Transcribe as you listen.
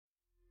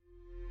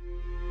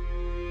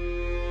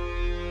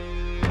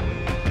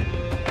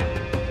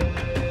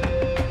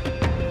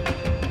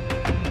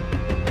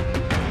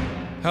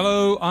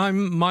Hello,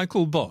 I'm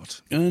Michael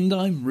Bott. And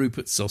I'm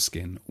Rupert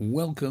Soskin.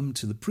 Welcome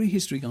to the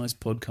Prehistory Guys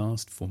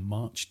podcast for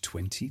March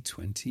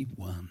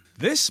 2021.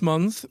 This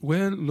month,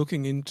 we're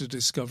looking into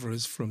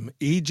discoveries from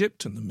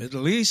Egypt and the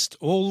Middle East,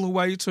 all the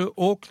way to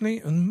Orkney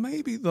and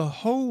maybe the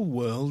whole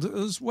world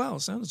as well.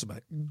 Sounds a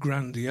bit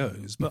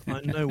grandiose, but I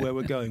know where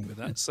we're going with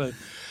that, so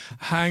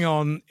hang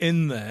on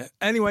in there.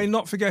 Anyway,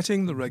 not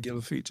forgetting the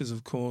regular features,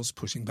 of course,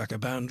 pushing back a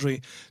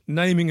boundary,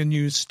 naming a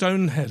new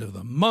Stonehenge of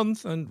the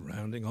month, and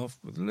rounding off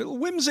with a little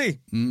whimsy.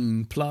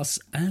 Plus,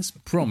 as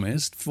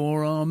promised,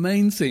 for our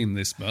main theme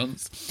this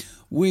month,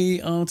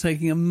 we are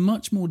taking a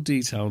much more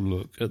detailed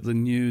look at the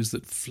news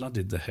that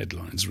flooded the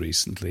headlines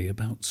recently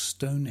about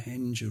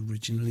Stonehenge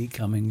originally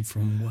coming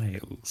from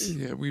Wales.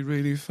 Yeah, we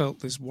really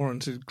felt this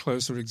warranted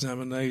closer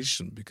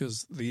examination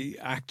because the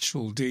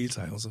actual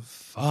details are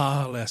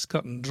far less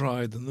cut and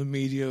dried than the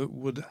media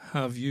would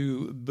have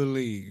you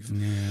believe.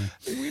 Yeah.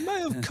 We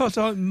may have cut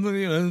out,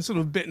 sort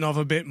of bitten off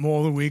a bit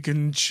more than we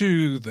can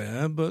chew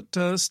there, but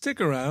stick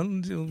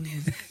around, you'll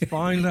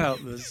find out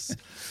there's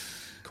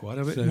quite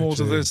a bit more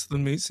to this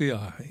than meets the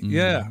eye.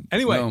 Yeah.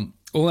 Anyway. Well,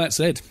 all that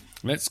said,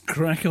 let's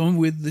crack on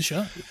with the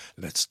show.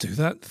 Let's do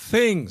that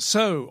thing.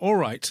 So, all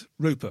right,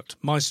 Rupert,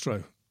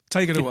 maestro,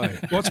 take it away.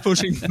 What's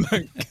pushing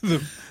back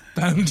the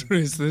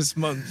boundaries this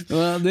month?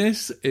 Well,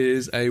 this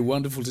is a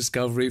wonderful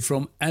discovery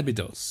from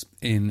Abydos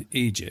in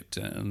Egypt.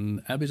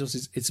 And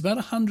Abydos it's about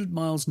 100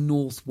 miles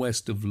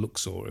northwest of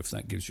Luxor, if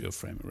that gives you a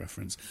frame of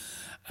reference,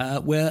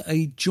 where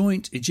a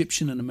joint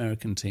Egyptian and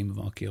American team of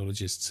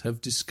archaeologists have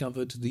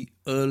discovered the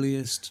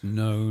earliest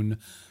known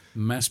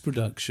mass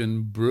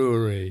production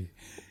brewery.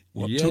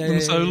 What took them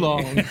so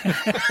long?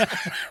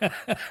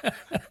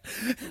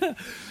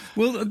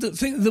 Well,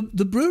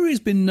 the brewery has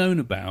been known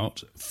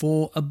about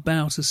for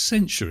about a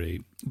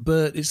century,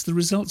 but it's the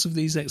results of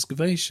these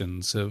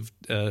excavations have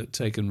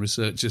taken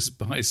researchers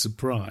by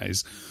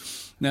surprise.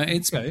 Now,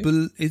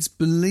 it's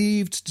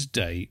believed to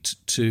date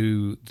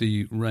to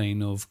the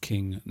reign of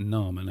King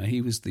Narmer. Now,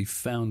 he was the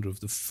founder of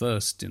the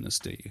first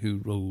dynasty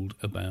who ruled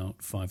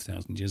about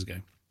 5,000 years ago.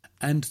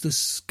 And the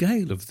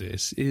scale of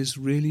this is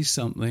really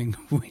something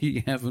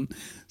we haven't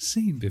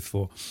seen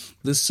before.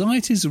 The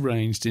site is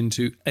arranged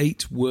into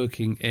 8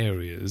 working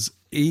areas,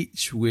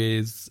 each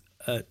with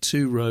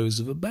 2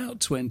 rows of about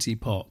 20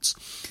 pots.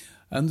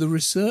 And the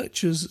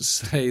researchers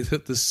say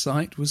that the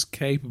site was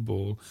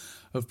capable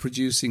of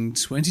producing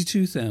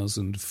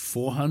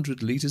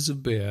 22,400 litres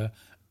of beer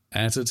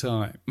at a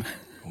time.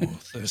 Oh,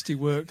 thirsty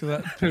work,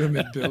 that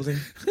pyramid building.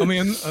 I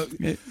mean,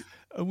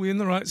 are we in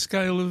the right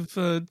scale of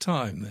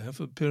time there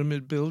for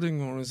pyramid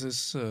building, or is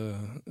this?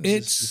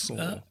 It's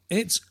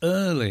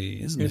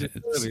early, isn't it?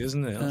 It's early,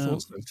 isn't it? I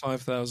thought so,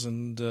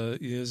 5,000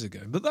 years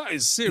ago. But that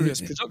is serious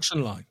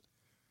production line.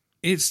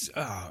 It's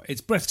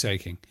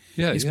breathtaking.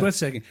 Yeah, it's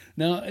breathtaking.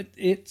 Now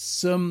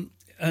it's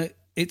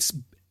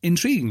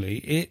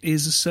intriguingly, it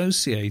is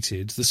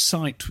associated. The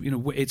site,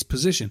 its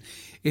position,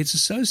 it's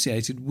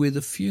associated with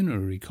a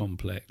funerary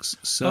complex.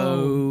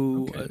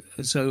 So,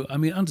 I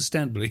mean,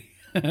 understandably.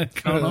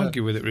 Can't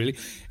argue with it, really.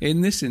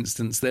 In this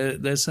instance,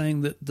 they're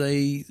saying that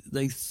they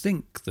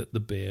think that the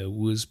beer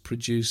was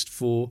produced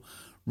for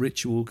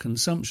ritual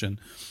consumption.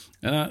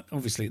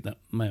 Obviously, that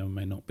may or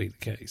may not be the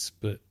case.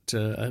 But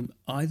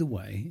either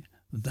way,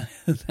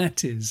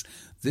 that is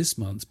this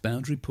month's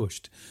Boundary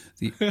Pushed,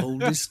 the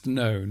oldest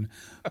known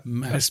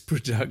mass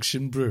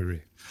production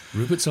brewery.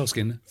 Rupert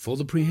Soskin for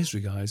the Prehistory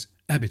Guys,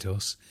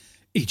 Abydos,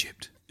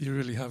 Egypt. You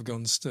really have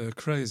gone stir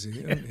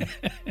crazy, haven't you?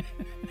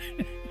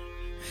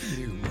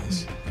 You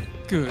miss.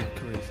 Good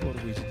grief, what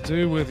are we to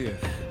do with you?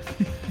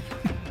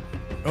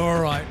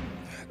 All right,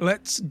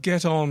 let's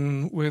get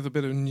on with a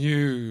bit of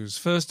news.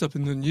 First up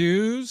in the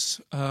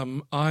news,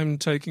 I'm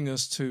taking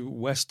us to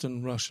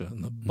Western Russia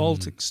and the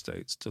Baltic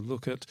states to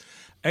look at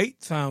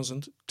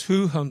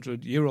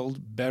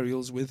 8,200-year-old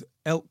burials with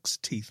elk's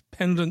teeth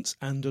pendants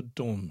and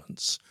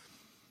adornments.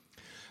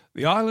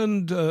 The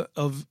island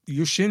of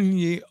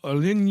Yushiny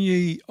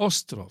Olenyi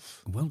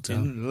Ostrov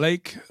in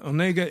Lake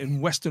Onega in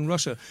western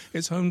Russia.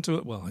 It's home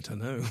to, well, I don't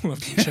know, we'll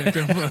have to check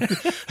up.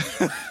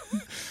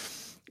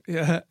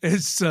 Yeah,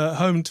 it's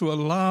home to a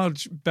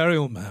large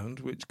burial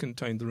mound which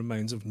contained the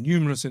remains of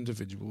numerous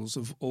individuals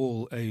of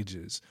all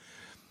ages.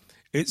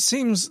 It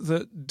seems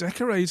that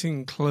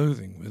decorating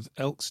clothing with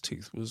elk's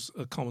teeth was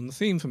a common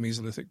theme for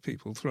Mesolithic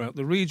people throughout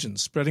the region,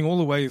 spreading all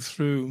the way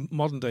through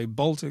modern-day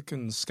Baltic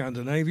and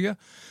Scandinavia,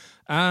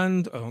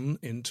 and on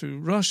into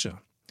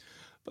Russia.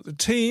 But the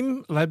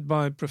team, led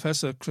by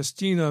Professor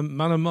Kristina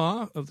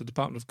Manamar of the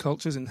Department of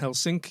Cultures in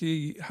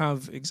Helsinki,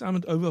 have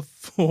examined over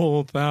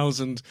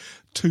 4,000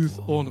 tooth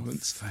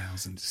ornaments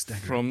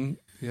from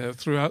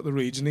throughout the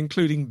region,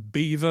 including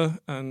beaver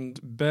and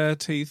bear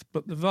teeth,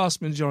 but the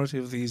vast majority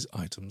of these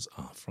items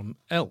are from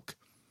elk.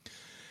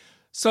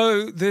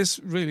 So this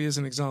really is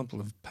an example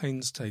of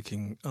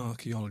painstaking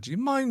archaeology.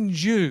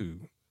 Mind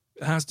you,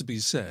 it has to be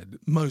said,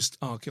 most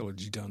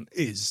archaeology done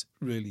is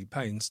really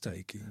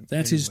painstaking.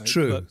 That is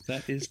true.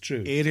 That is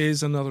true. It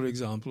is another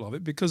example of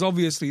it, because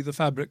obviously the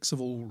fabrics have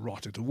all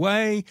rotted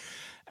away,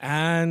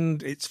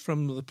 and it's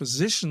from the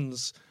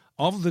positions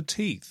of the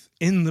teeth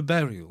in the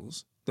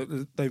burials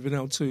that they've been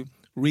able to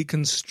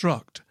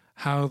reconstruct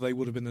how they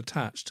would have been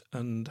attached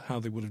and how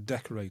they would have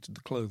decorated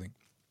the clothing.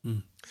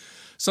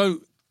 So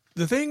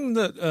the thing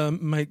that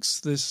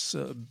makes this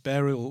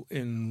burial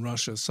in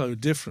Russia so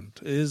different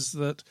is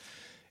that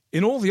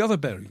in all the other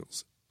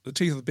burials, the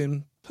teeth have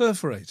been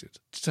perforated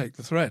to take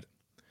the thread.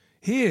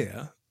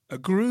 Here, a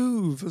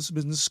groove has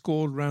been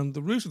scored round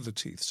the root of the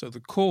teeth, so the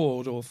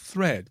cord or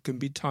thread can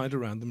be tied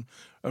around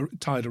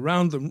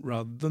them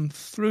rather than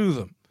through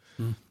them.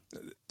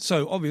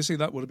 So obviously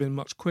that would have been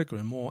much quicker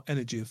and more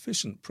energy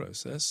efficient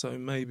process. So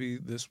maybe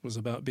this was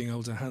about being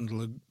able to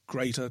handle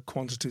greater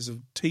quantities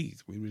of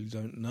teeth. We really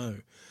don't know.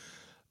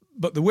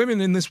 But the women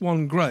in this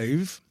one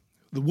grave,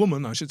 the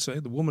woman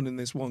in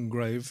this one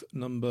grave,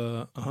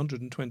 number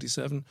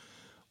 127,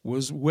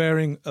 was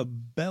wearing a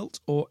belt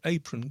or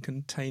apron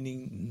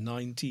containing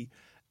 90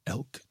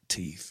 elk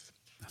teeth.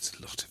 That's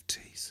a lot of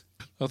teeth.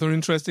 Other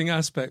interesting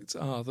aspects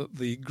are that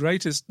the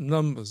greatest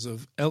numbers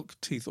of elk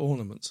teeth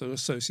ornaments are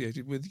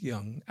associated with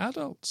young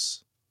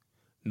adults,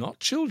 not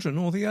children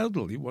or the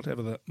elderly,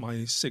 whatever that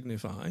may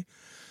signify.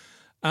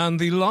 And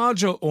the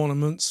larger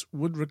ornaments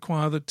would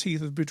require the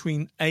teeth of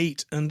between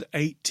 8 and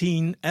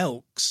 18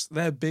 elks.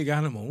 They're big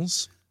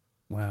animals.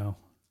 Wow.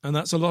 And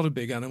that's a lot of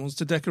big animals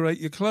to decorate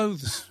your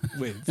clothes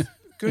with.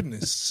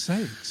 Goodness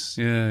sakes.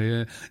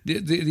 Yeah.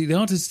 The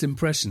artist's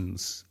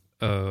impressions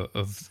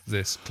of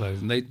this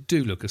clothing, they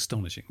do look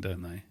astonishing,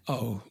 don't they?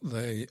 Oh,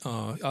 they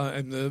are.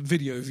 And the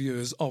video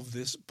viewers of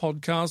this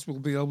podcast will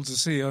be able to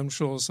see, I'm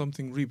sure,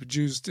 something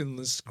reproduced in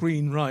the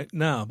screen right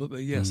now. But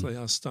they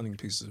are stunning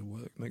pieces of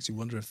work. Makes you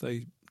wonder if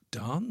they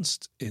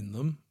danced in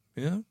them.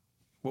 Yeah?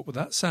 What would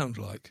that sound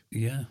like?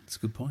 Yeah, that's a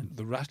good point.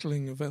 The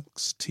rattling of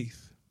elk's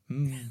teeth.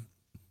 Yes.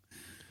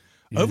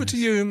 Over to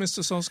you,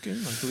 Mr.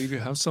 Soskin. I believe you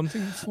have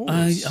something for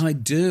us. I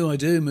do.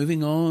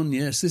 Moving on.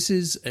 Yes, this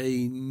is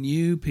a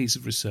new piece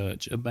of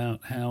research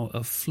about how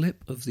a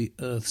flip of the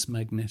Earth's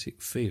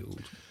magnetic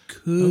field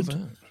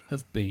could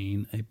have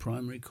been a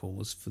primary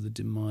cause for the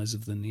demise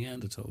of the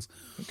Neanderthals.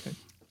 Okay.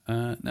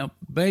 Now,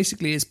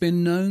 basically, it's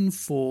been known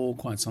for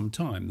quite some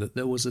time that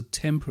there was a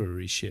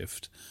temporary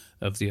shift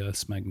of the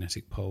Earth's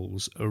magnetic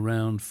poles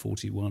around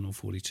 41 or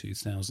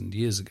 42,000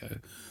 years ago.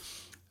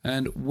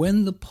 And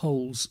when the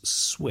poles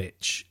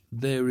switch,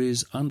 there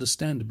is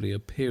understandably a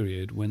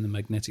period when the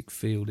magnetic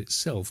field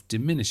itself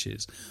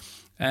diminishes.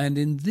 And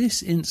in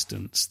this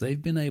instance,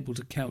 they've been able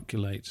to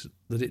calculate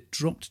that it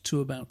dropped to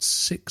about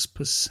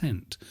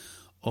 6%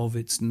 of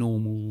its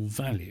normal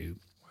value.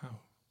 Wow.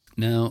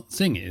 Now,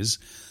 thing is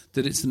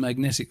that it's the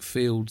magnetic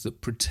field that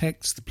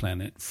protects the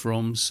planet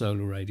from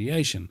solar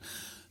radiation.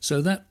 So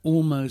that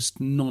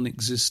almost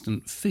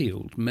non-existent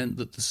field meant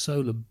that the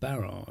solar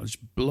barrage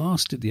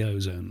blasted the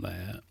ozone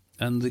layer,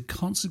 and the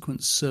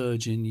consequent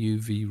surge in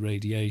UV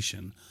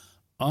radiation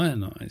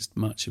ionized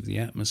much of the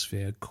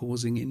atmosphere,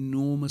 causing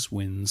enormous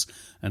winds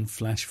and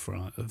flash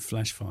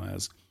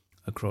fires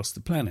across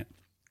the planet.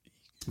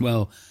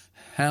 Well,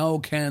 how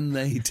can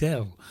they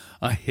tell?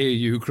 I hear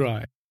you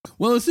cry.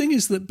 Well, the thing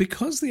is that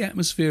because the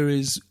atmosphere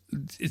is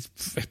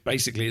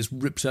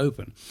ripped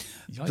open,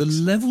 Yikes. the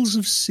levels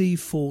of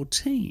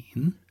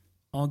C14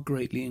 are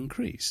greatly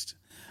increased.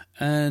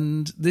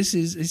 And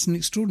it's an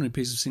extraordinary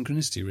piece of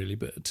synchronicity, really,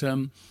 but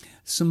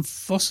some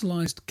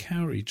fossilised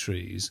kauri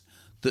trees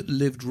that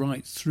lived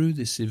right through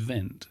this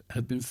event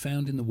have been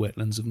found in the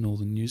wetlands of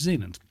northern New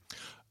Zealand.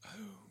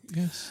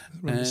 Yes, I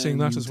remember seeing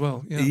that as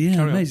well.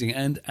 Yeah, amazing.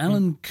 And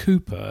Alan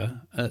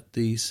Cooper at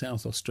the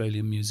South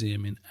Australian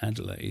Museum in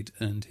Adelaide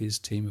and his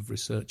team of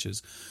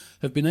researchers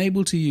have been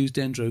able to use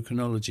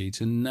dendrochronology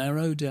to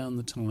narrow down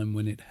the time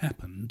when it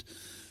happened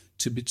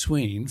to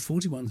between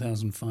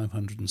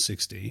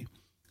 41,560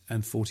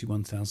 and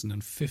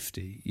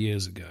 41,050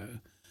 years ago.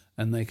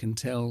 And they can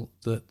tell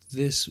that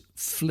this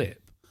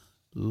flip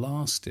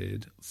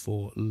lasted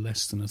for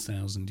less than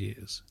 1,000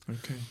 years.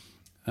 Okay.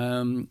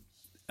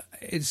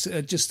 It's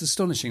just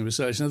astonishing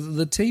research. Now,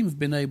 the team have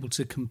been able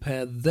to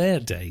compare their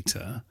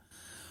data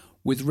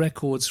with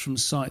records from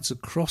sites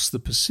across the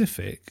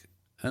Pacific,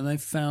 and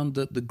they've found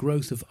that the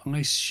growth of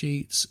ice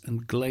sheets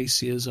and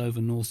glaciers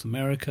over North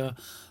America,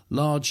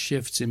 large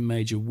shifts in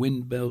major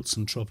wind belts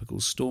and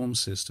tropical storm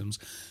systems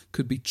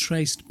could be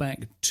traced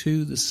back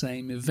to the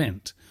same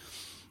event.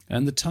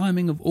 And the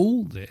timing of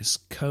all this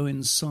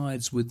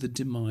coincides with the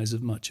demise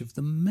of much of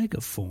the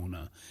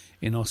megafauna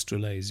in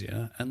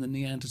Australasia and the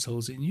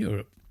Neanderthals in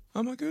Europe.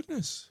 Oh, my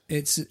goodness.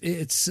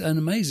 It's an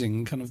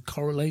amazing kind of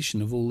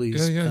correlation of all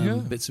these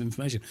bits of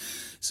information.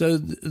 So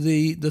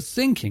the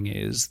thinking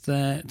is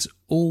that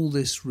all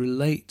this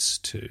relates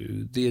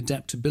to the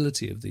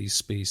adaptability of these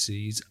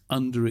species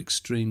under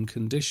extreme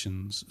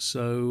conditions.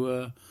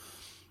 So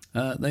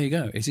there you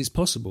go. It is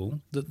possible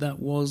that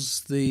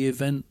was the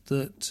event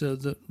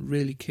that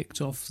really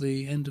kicked off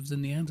the end of the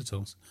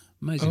Neanderthals.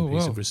 Amazing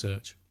piece of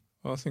research.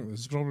 I think this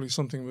is probably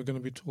something we're going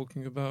to be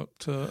talking about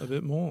a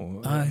bit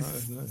more. I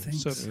think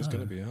certainly it's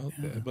going to be out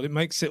yeah. there. But it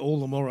makes it all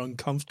the more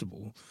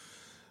uncomfortable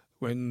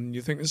when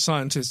you think the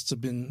scientists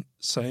have been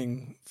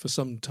saying for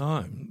some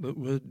time that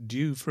we're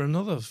due for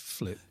another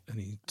flip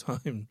any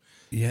time.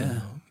 Yeah,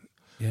 now.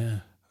 yeah.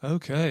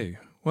 Okay.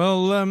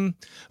 Well,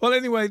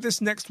 anyway,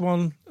 this next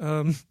one,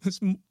 I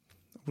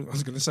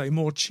was going to say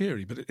more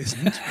cheery, but it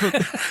isn't.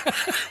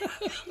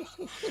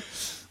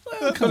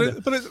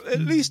 But at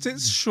least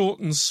it's short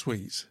and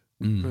sweet.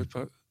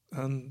 Rupert,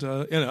 and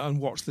and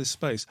watch this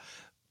space.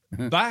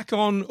 Back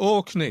on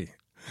Orkney.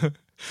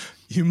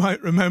 You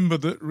might remember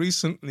that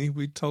recently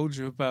we told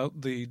you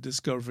about the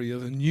discovery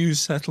of a new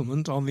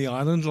settlement on the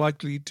island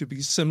likely to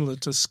be similar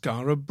to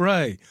Skara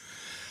Brae.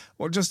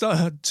 Well, just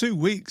 2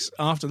 weeks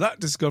after that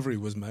discovery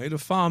was made, a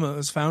farmer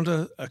has found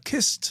a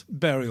kist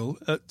burial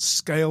at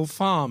Scale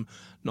Farm,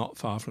 not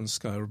far from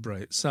Skara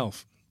Brae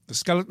itself. The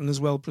skeleton is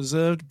well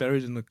preserved,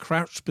 buried in a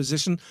crouched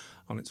position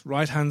on its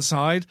right-hand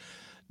side.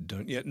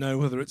 Don't yet know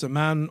whether it's a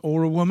man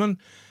or a woman.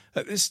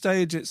 At this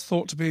stage, it's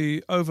thought to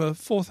be over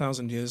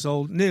 4,000 years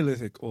old,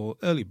 Neolithic or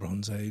early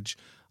Bronze Age.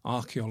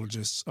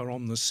 Archaeologists are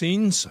on the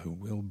scene, so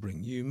we'll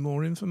bring you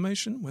more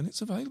information when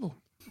it's available.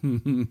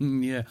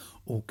 Yeah,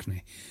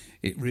 Orkney.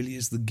 It really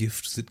is the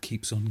gift that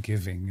keeps on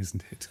giving,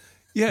 isn't it?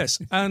 Yes,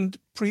 and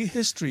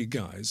Prehistory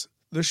Guys,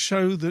 the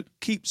show that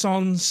keeps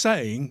on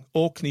saying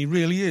Orkney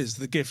really is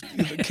the gift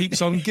that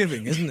keeps on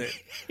giving, isn't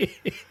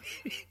it?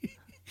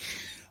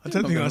 I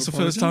don't think that's the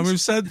first time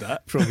we've said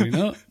that. Probably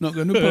not. Not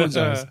going to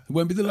apologise. It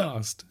won't be the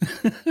last.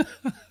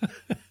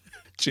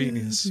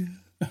 Genius.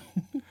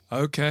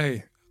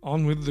 Okay,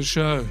 on with the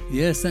show.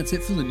 Yes, that's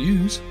it for the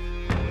news.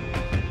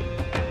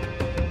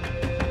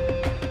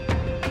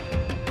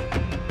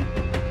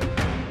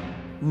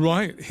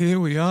 Right, here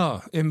we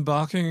are,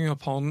 embarking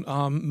upon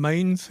our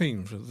main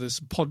theme for this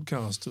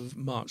podcast of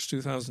March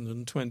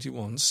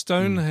 2021,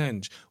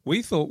 Stonehenge.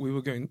 We thought we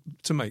were going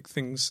to make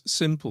things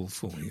simple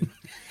for you.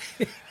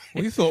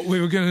 We thought we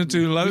were going to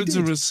do loads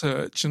of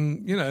research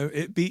and,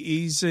 it'd be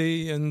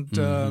easy and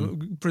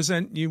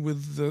present you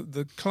with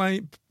the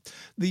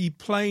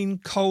plain,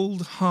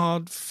 cold,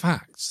 hard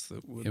facts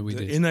that would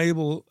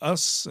enable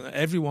us,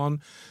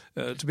 everyone,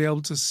 to be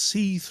able to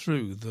see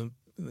through the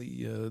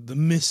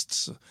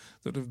mists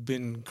that have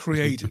been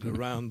created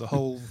around the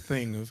whole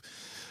thing of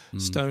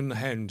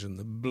Stonehenge and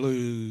the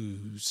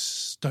blue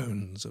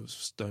stones of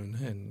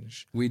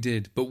Stonehenge. We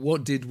did, but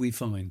what did we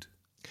find?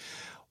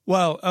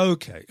 Well,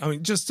 okay. I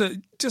mean, just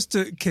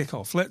to kick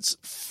off, let's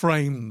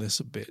frame this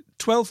a bit.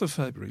 12th of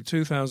February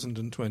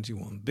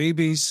 2021,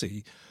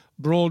 BBC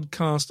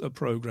broadcast a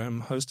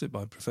programme hosted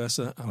by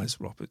Professor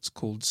Alice Roberts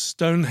called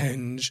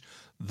Stonehenge,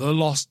 The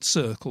Lost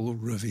Circle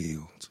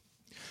Revealed.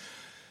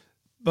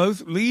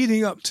 Both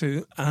leading up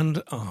to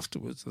and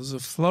afterwards, there's a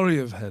flurry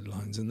of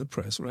headlines in the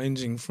press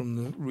ranging from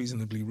the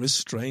reasonably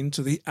restrained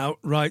to the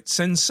outright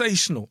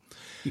sensational.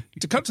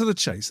 To cut to the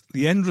chase,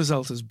 the end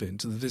result has been,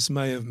 to the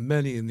dismay of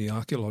many in the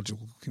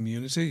archaeological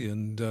community,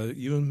 and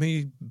you and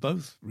me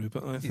both,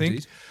 Rupert, I think,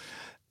 Indeed.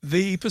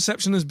 The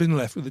perception has been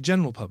left with the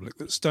general public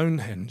that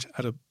Stonehenge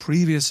had a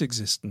previous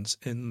existence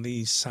in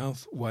the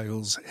South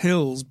Wales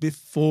hills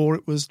before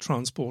it was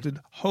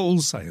transported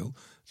wholesale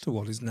to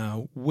what is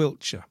now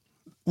Wiltshire.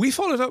 We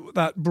followed up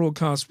that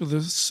broadcast with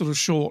a sort of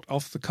short,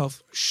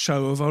 off-the-cuff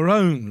show of our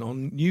own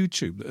on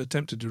YouTube that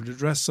attempted to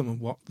address some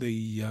of what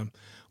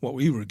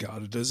we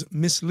regarded as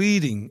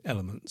misleading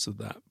elements of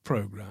that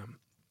programme.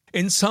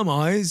 In some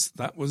eyes,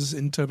 that was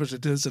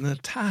interpreted as an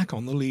attack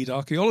on the lead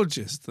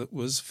archaeologist that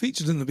was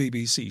featured in the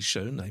BBC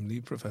show,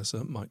 namely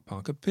Professor Mike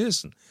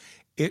Parker-Pearson.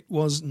 It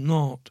was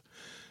not.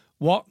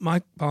 What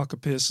Mike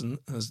Parker-Pearson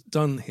has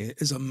done here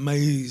is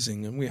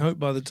amazing, and we hope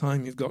by the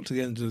time you've got to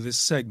the end of this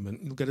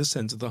segment, you'll get a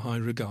sense of the high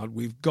regard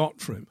we've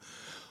got for him.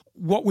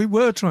 What we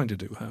were trying to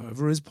do,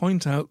 however, is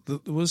point out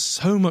that there was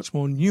so much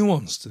more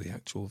nuance to the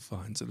actual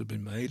finds that have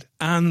been made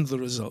and the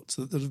results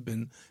that have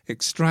been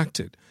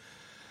extracted.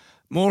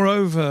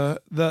 Moreover,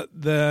 that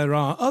there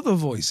are other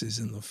voices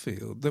in the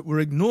field that were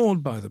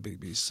ignored by the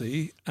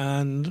BBC,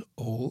 and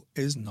all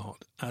is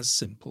not as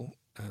simple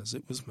as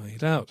it was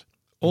made out.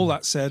 All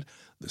that said,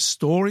 the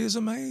story is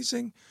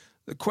amazing.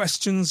 The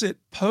questions it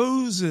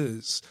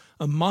poses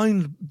are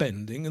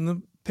mind-bending, and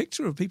the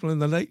picture of people in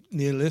the late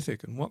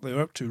Neolithic and what they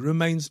were up to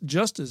remains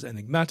just as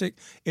enigmatic,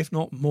 if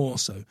not more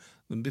so,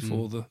 than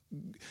before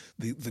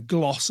the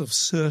gloss of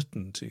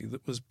certainty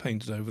that was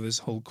painted over this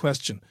whole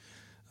question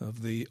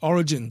of the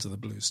origins of the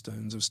Blue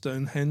Stones of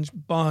Stonehenge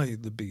by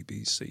the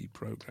BBC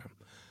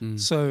programme.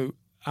 So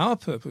our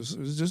purpose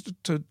was just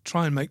to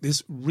try and make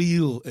this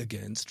real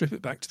again, strip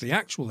it back to the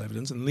actual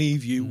evidence and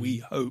leave you, we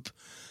hope,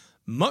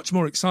 much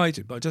more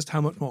excited by just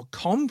how much more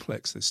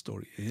complex this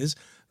story is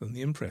than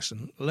the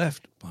impression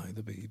left by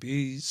the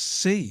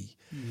BBC.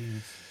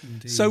 Yes,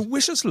 indeed. So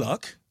wish us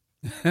luck.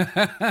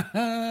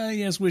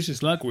 Yes, wish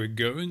us luck. We're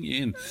going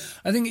in.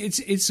 I think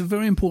it's a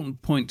very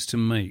important point to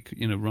make,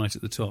 right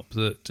at the top,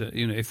 that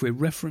if we're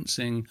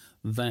referencing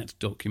that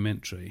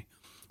documentary,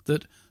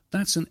 that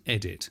That's an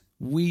edit.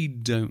 We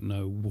don't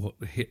know what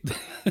hit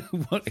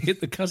what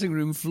hit the cutting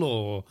room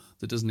floor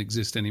that doesn't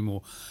exist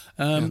anymore.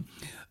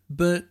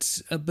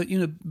 But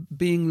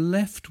being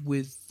left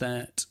with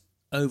that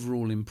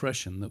overall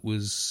impression that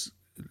was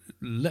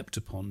leapt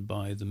upon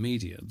by the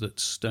media that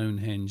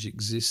Stonehenge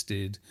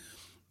existed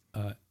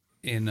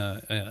in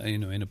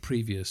a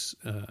previous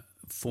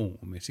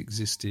form. It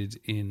existed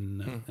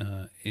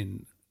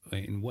in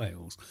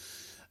Wales.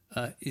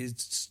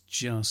 It's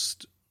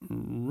just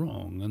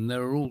wrong, and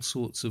there are all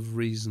sorts of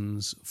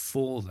reasons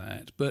for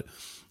that. But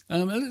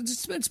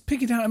let's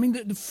pick it out. I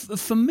mean,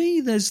 for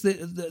me, there's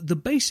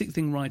the basic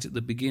thing right at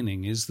the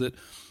beginning is that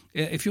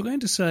if you're going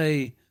to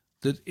say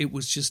that it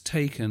was just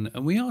taken,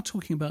 and we are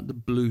talking about the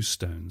blue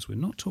stones, we're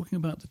not talking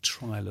about the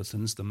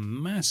trilithons, the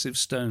massive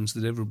stones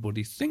that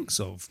everybody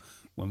thinks of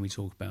when we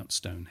talk about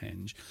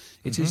Stonehenge.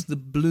 It is the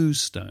blue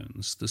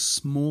stones, the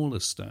smaller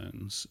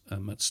stones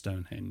at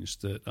Stonehenge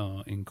that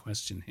are in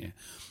question here.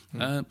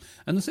 And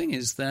the thing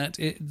is that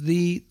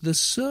the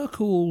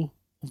circle,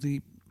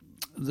 the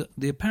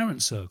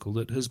apparent circle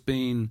that has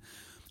been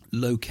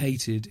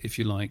located, if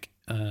you like,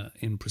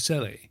 in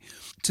Preseli,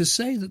 to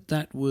say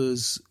that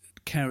was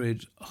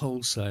carried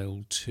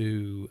wholesale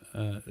to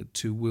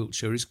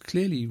Wiltshire is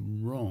clearly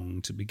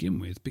wrong to begin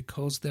with,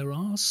 because there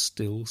are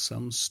still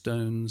some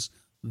stones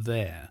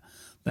there.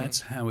 That's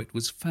how it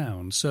was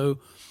found. So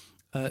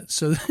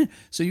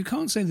you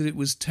can't say that it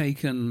was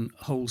taken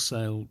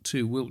wholesale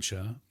to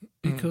Wiltshire,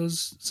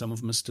 because some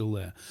of them are still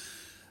there.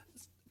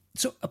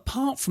 So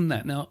apart from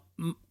that, now,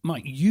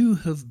 Mike, you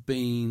have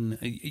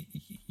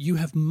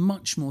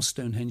much more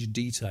Stonehenge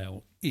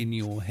detail in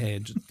your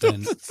head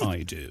than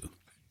I do.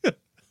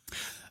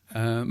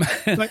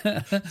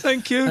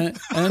 Thank you.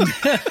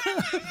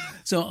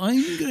 So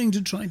I'm going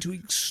to try to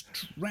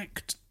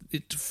extract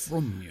it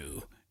from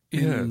you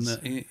in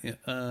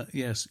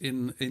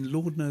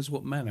Lord knows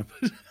what manner.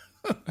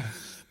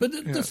 But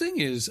the thing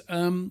is,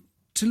 to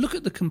look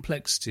at the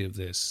complexity of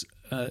this,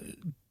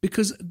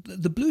 because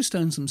the blue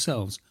stones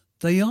themselves,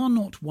 they are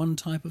not one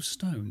type of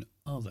stone,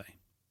 are they?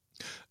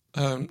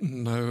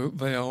 No,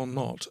 they are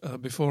not.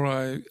 Before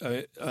I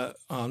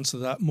answer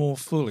that more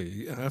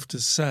fully, I have to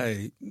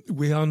say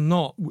we are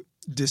not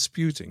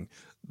disputing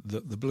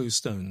that the blue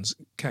stones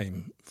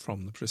came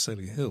from the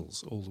Preseli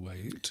Hills all the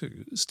way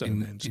to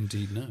Stonehenge.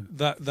 Indeed, no.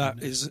 That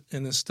is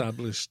an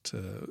established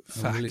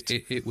fact. Well,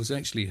 it was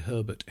actually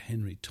Herbert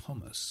Henry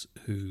Thomas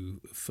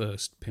who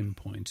first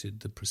pinpointed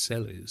the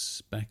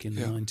Preselis back in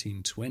the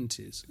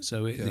 1920s.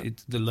 So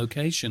the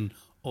location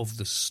of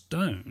the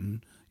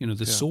stone,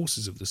 the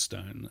sources of the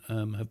stone,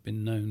 have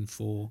been known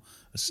for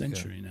a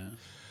century now.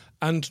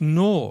 And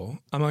nor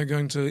am I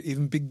going to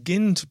even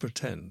begin to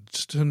pretend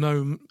to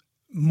know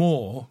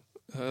more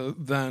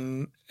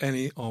than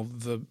any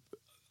of the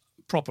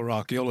proper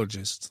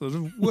archaeologists that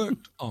have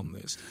worked on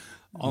this,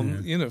 for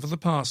the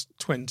past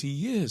 20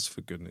 years,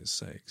 for goodness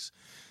sakes.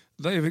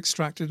 They've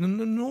extracted an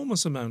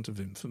enormous amount of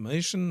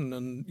information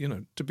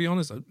and, to be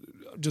honest, I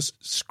just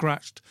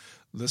scratched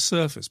the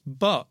surface.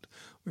 But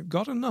we've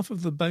got enough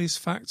of the base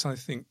facts, I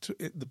think.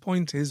 The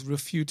point is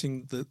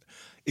refuting the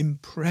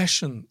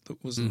impression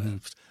that was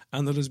left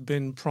and that has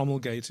been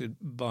promulgated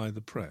by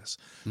the press.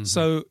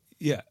 So,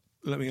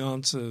 let me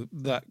answer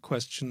that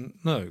question.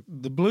 No,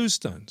 the blue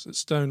stones at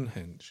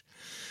Stonehenge,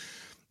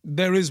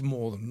 there is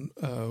more than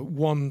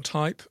one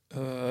type.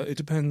 It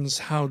depends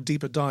how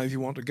deep a dive you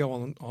want to go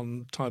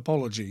on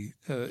typology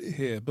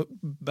here. But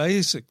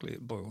basically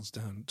it boils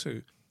down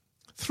to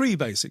three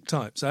basic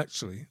types,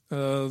 actually.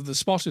 The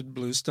spotted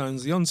blue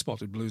stones, the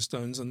unspotted blue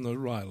stones, and the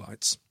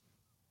rhyolites.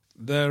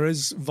 There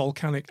is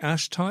volcanic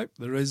ash type.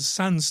 There is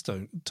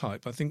sandstone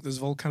type. I think there's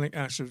volcanic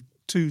ash of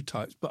two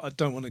types, but I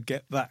don't want to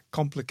get that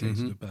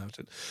complicated about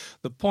it.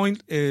 The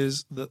point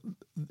is that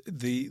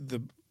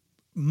the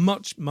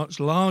much, much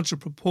larger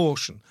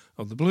proportion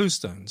of the blue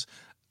stones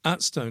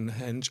at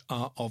Stonehenge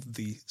are of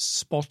the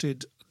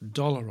spotted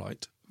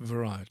dolerite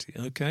variety,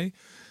 okay?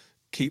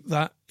 Keep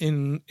that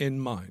in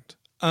mind.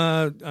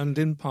 And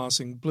in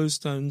passing, blue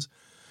stones,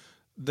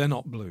 they're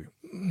not blue.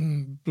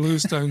 Blue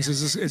stones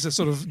is a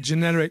sort of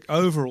generic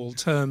overall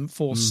term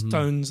for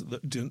stones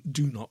that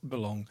do not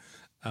belong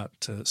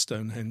at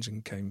Stonehenge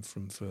and came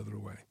from further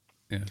away.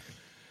 Yeah.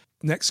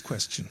 Next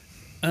question.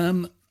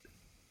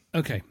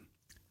 Okay.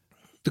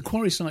 The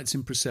quarry sites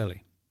in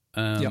Preseli,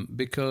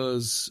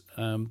 because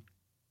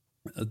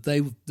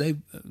they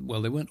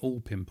weren't all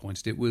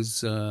pinpointed. It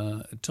was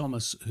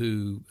Thomas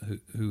who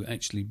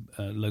actually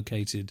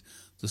located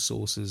the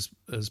sources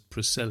as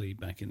Preseli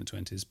back in the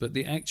 1920s. But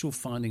the actual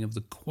finding of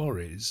the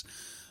quarries,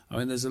 I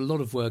mean, there's a lot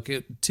of work.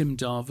 Tim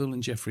Darvill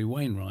and Geoffrey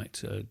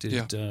Wainwright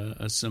did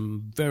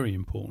some very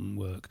important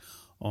work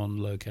on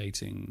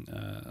locating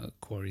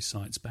quarry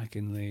sites back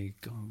in the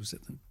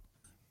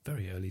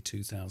very early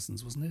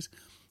 2000s, wasn't it?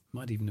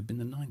 Might even have been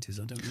the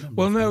 90s, I don't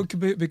remember. Well, no,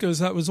 because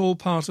that was all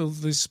part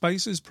of the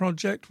Spaces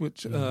project,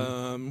 which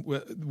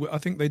I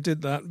think they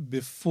did that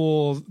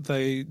before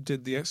they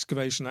did the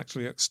excavation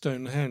actually at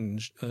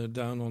Stonehenge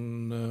down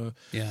on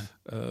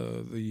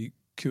the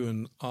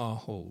Q&R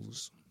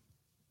holes.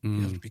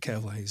 You have to be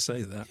careful how you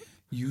say that.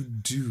 You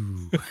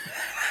do.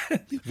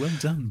 Well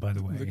done, by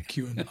the way. The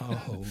Q and R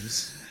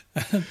holes.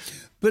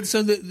 But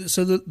so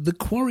the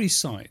quarry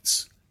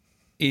sites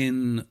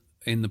in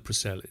the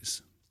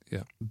Preseli's.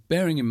 Yeah.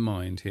 Bearing in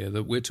mind here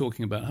that we're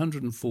talking about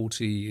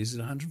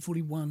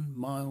 141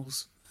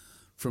 miles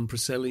from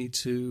Preseli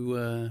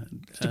to...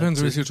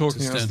 Depends if you're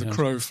talking to as the Stonehenge.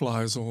 crow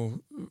flies or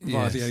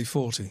via the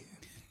A40.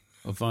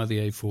 Or via the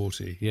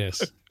A40,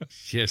 yes.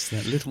 Yes,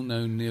 that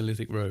little-known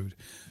Neolithic road.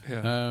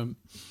 Yeah.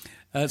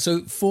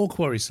 So 4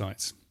 quarry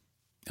sites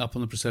up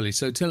on the Preseli.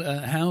 So tell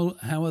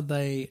how are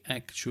they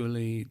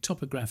actually,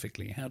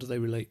 topographically, how do they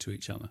relate to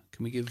each other?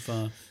 Can we give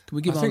our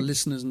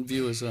listeners and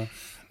viewers a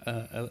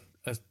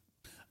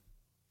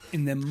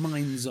in their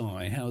mind's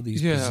eye, how are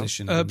these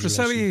positioned?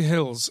 Preseli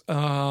Hills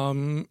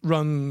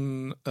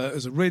run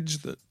as a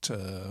ridge that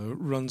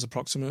runs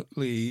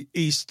approximately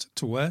east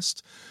to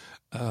west.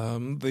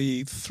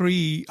 The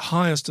 3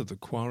 highest of the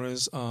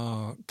quarries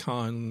are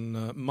Carn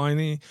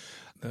Maini,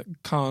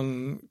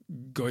 Carn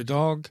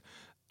Goidog,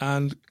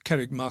 and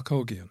Cerrig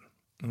Marcogion.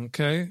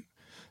 Okay,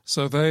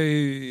 so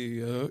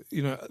they,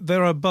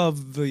 they're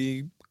above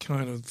the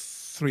kind of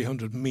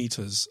 300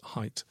 meters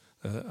height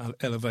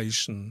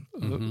elevation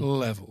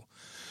level.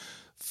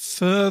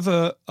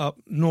 Further up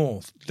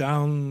north,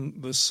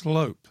 down the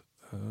slope,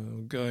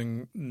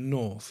 going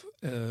north,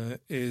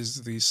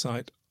 is the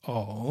site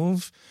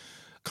of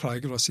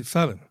Craig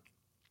Rossifellin.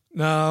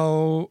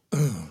 Now,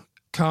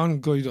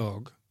 Carn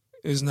Goidog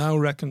is now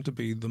reckoned to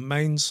be the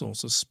main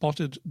source of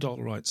spotted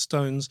dolerite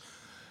stones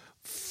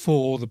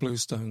for the blue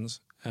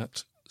stones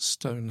at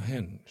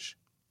Stonehenge.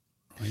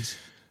 Right.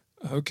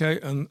 Okay,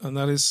 and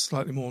that is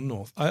slightly more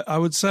north. I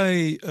would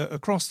say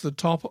across the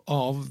top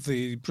of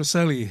the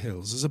Preseli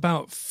Hills is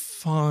about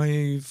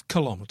 5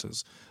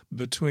 kilometres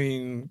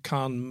between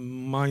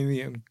Carn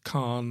Maini and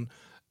Carn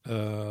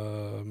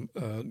and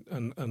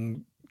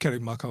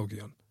Cerrig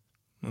Marcogion.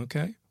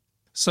 Okay,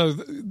 so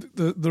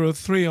there are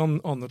 3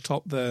 on the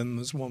top there, and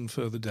there's 1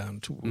 further down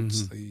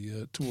towards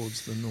the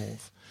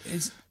north.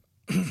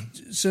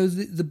 So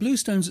the blue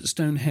stones at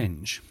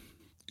Stonehenge.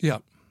 Yeah.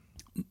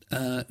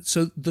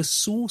 So the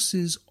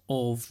sources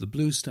of the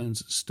blue stones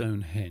at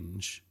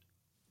Stonehenge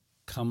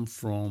come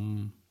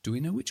from... Do we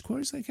know which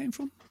quarries they came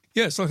from?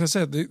 Yes, like I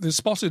said, the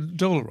spotted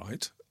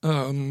dolerite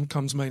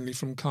comes mainly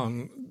from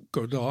Carn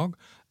Goidog,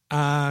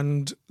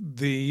 and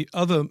the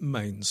other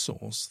main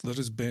source that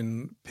has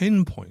been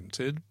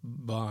pinpointed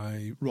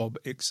by Rob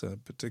Ixer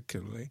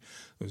particularly,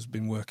 who's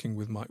been working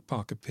with Mike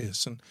Parker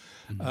Pearson,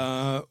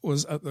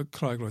 was at the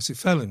Craig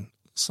Rossifellin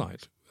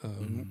site,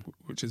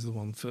 which is the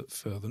one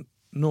further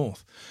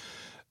north,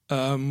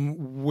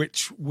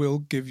 which will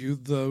give you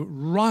the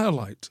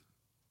rhyolite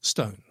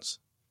stones.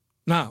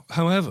 Now,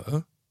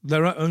 however,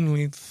 there are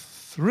only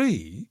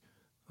 3,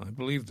 I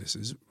believe this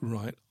is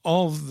right,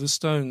 of the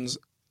stones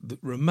that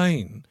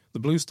remain, the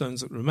blue stones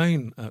that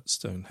remain at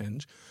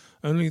Stonehenge,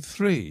 only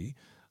 3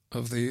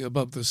 of the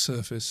above the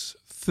surface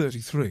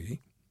 33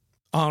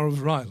 are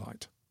of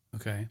rhyolite.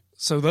 Okay.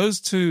 So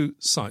those 2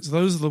 sites,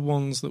 those are the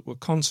ones that were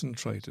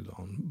concentrated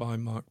on by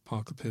Mark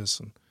Parker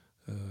Pearson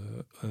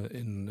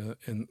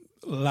in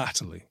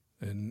latterly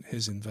in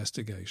his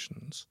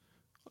investigations,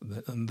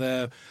 and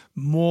they're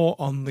more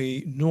on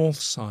the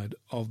north side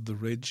of the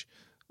ridge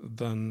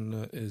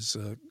than is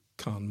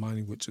Carn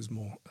Maini, which is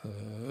more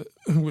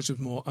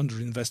under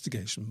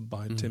investigation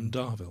by Tim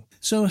Darville.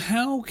 So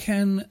how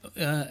can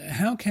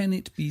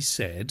it be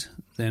said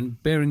then,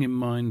 bearing in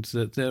mind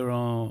that there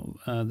are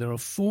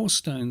 4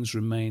 stones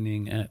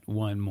remaining at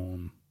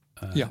Waun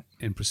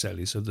in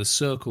Preseli, so the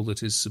circle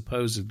that is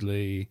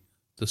supposedly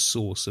the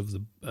source of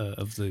the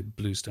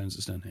blue stones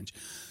at Stonehenge.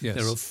 Yes.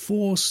 There are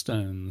 4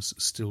 stones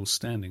still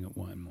standing at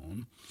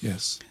Waun.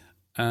 Yes.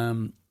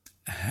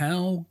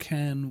 How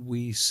can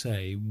we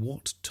say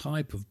what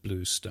type of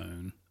blue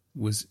stone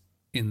was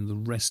in the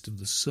rest of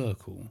the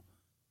circle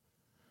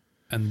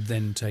and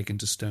then taken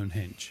to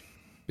Stonehenge?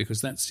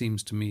 Because that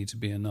seems to me to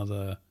be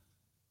another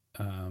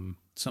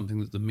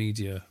something that the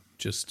media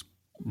just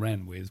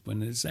ran with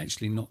when it's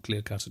actually not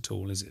clear-cut at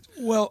all, is it?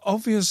 Well,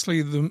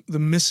 obviously the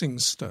missing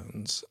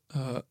stones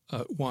at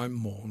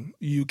Waun,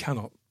 you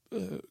cannot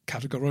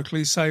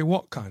categorically say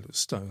what kind of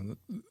stone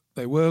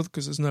they were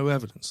because there's no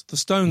evidence. The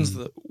stones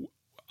that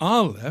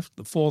are left,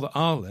 the 4 that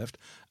are left,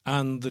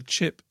 and the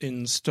chip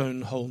in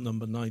stone hole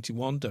number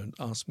 91, don't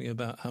ask me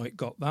about how it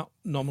got that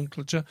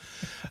nomenclature.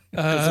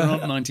 Because there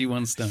aren't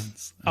 91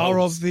 stones. Are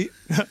of the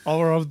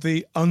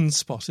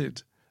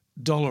unspotted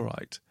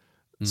dolerite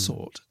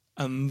sort.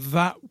 And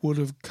that would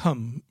have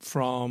come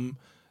from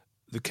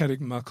the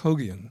Cerrig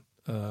Marcogion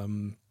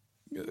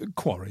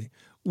quarry,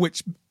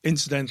 which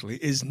incidentally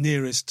is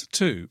nearest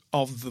to,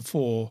 of the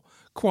 4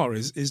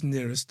 quarries, is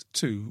nearest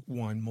to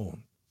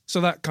Waun.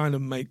 So that kind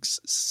of makes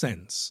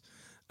sense.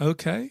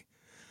 Okay?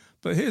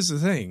 But here's the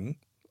thing.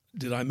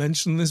 Did I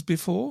mention this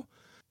before?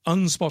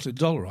 Unspotted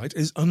dolerite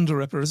is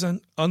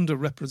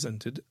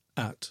underrepresented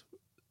at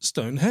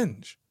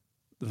Stonehenge.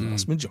 The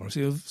vast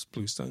majority of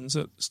blue stones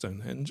at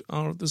Stonehenge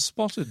are of the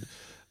spotted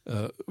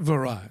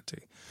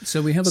variety.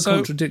 So we have a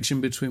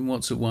contradiction between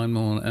what's at Waun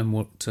and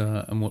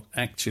what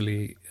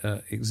actually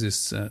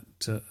exists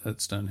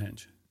at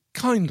Stonehenge.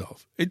 Kind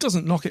of. It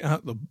doesn't knock it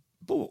out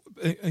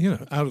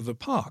out of the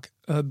park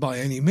by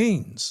any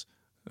means,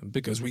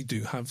 because we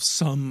do have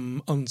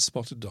some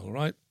unspotted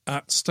dolerite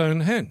at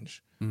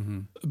Stonehenge. Mm-hmm.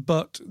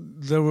 But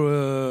there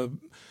were...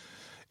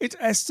 It's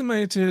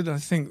estimated, I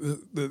think,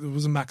 that there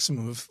was a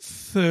maximum of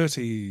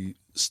 30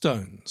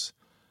 stones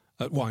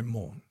at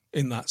Waun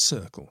in that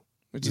circle,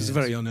 which is a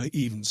very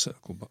uneven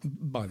circle,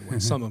 by the way.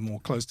 Some are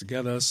more close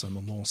together, some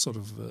are more sort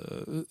of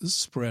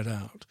spread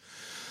out.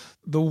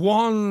 The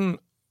one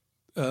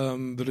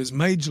that is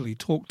majorly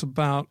talked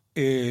about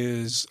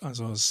is, as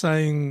I was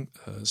saying,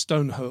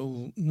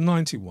 Stonehole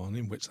 91,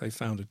 in which they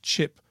found a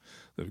chip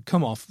that had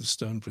come off the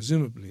stone,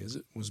 presumably as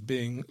it was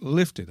being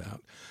lifted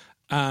out,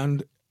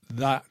 and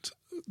that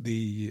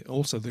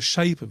also the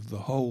shape of the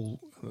hole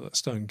that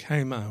stone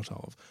came out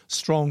of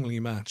strongly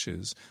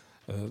matches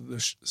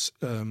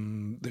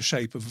the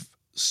shape of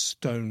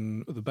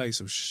stone, the base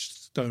of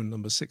stone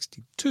number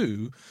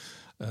 62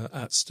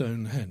 at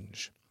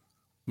Stonehenge.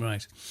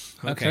 Right.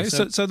 Okay.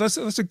 So that's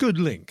a good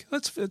link.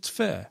 It's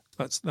fair.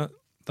 That's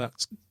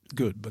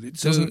good, but it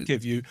doesn't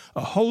give you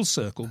a whole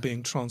circle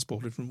being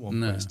transported from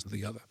one place to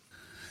the other.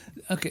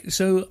 Okay.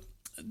 So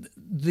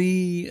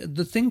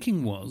the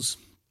thinking was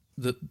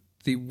that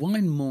the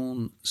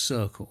Mawn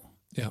circle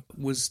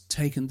was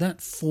taken.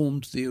 That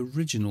formed the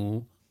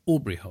original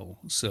Aubrey hole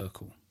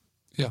circle.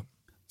 Yeah.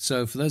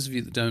 So for those of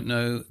you that don't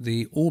know,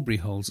 the Aubrey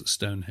holes at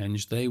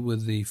Stonehenge, they were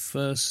the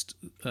first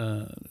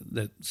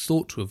that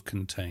thought to have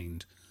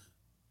contained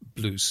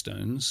blue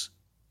stones.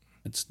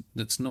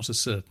 That's not a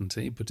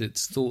certainty, but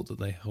it's thought that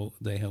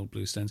they held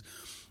blue stones.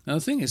 Now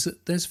the thing is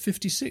that there's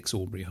 56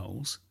 Aubrey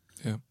holes.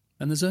 Yeah.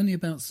 And there's only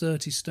about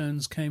 30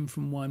 stones came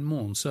from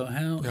Mawn. So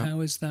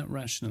how is that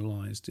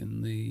rationalised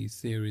in the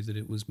theory that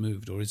it was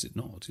moved, or is it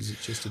not? Is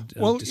it just a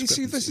discrepancy? You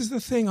see, this is the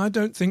thing. I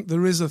don't think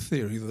there is a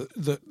theory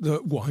that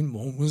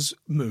Mawn was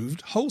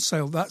moved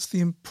wholesale. That's the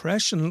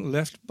impression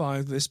left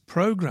by this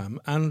programme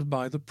and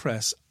by the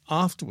press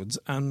afterwards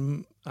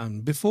and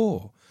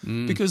before,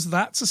 because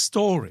that's a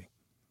story.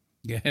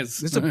 Yes.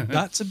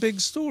 That's a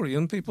big story,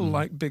 and people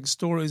like big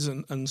stories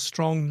and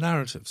strong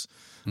narratives.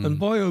 And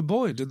boy, oh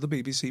boy, did the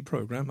BBC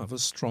programme have a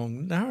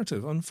strong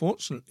narrative.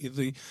 Unfortunately,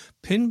 the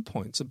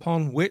pinpoints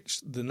upon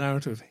which the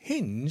narrative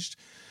hinged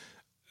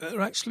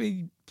are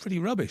actually pretty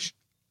rubbish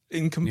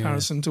in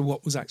comparison to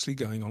what was actually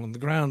going on the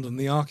ground, and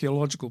the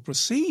archaeological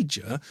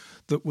procedure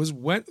that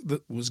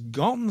was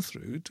gone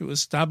through to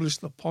establish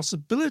the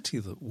possibility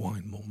that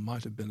Waun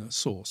might have been a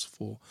source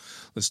for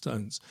the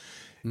stones.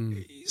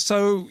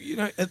 So,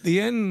 at the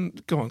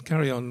end, go on,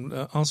 carry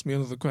on. Ask me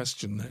another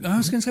question then. I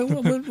was going to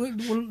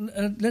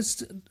say,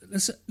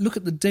 let's look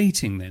at the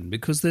dating then,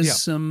 because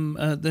there's some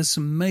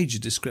major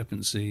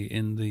discrepancy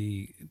in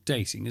the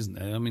dating, isn't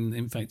there? I mean,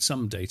 in fact,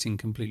 some dating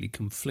completely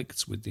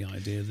conflicts with the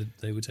idea that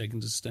they were taken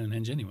to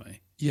Stonehenge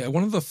anyway. Yeah,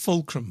 one of the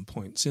fulcrum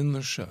points in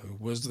the show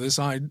was this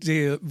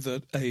idea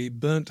that a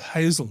burnt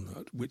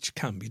hazelnut, which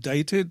can be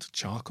dated,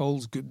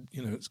 charcoal's good,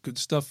 it's good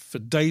stuff for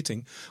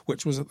dating,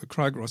 which was at the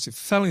Craigrossie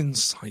Felin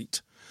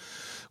site,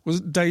 was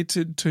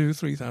dated to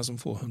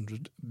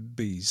 3400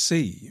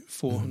 BC,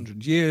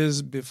 400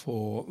 years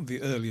before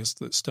the earliest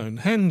that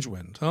Stonehenge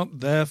went up.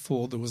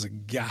 Therefore, there was a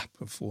gap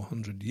of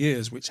 400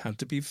 years which had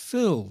to be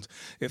filled.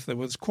 If there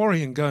was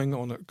quarrying going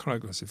on at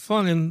Craigrossie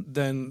Felin,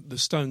 then the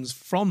stones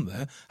from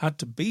there had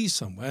to be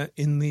somewhere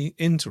in the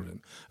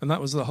interim. And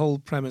that was the whole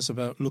premise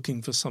about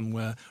looking for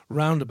somewhere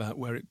roundabout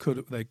where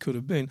they could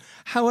have been.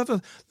 However,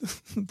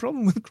 the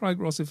problem with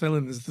Craigrossie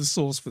Felin is the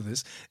source for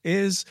this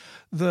is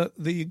that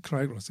the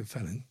Craigrossie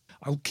Felin,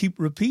 I'll keep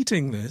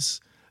repeating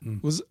this,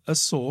 was a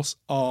source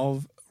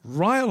of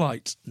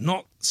rhyolite,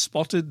 not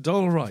spotted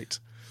dolerite.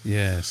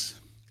 Yes.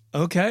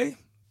 Okay?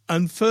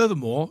 And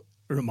furthermore,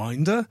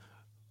 reminder,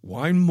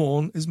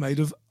 Mawn is made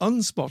of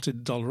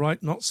unspotted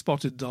dolerite, not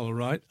spotted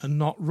dolerite, and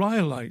not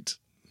rhyolite.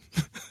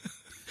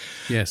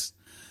 Yes.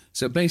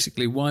 So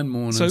basically, Mawn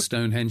and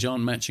Stonehenge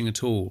aren't matching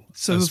at all.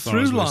 So the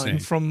through line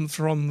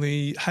from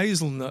the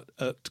hazelnut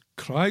at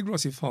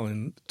Craigrossie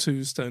Felin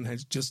to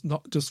Stonehenge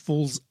just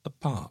falls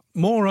apart.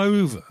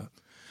 Moreover,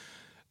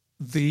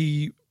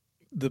 the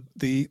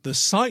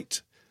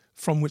site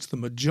from which the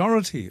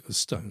majority of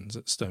stones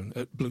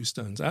at blue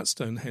stones at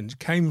Stonehenge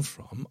came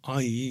from,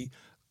 i.e.,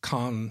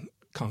 Carn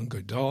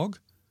Godog,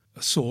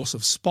 a source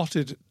of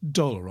spotted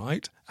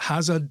dolerite,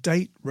 has a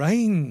date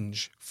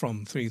range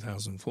from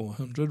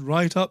 3,400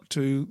 right up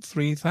to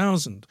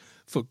 3,000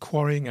 for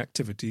quarrying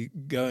activity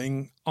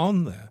going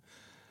on there.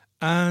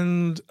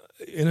 And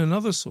in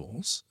another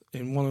source,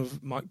 in one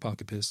of Mike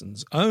Parker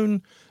Pearson's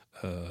own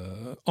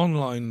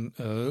online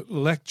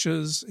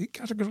lectures, he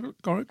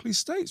categorically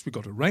states we've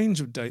got a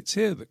range of dates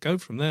here that go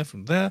from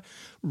there,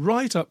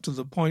 right up to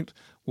the point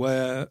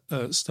where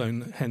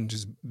Stonehenge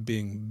is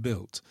being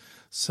built.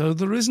 So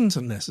there isn't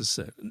a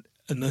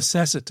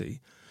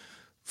necessity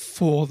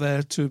for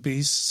there to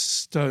be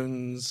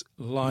stones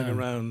lying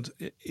around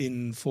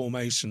in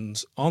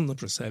formations on the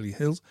Preseli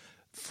Hills.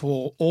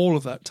 for all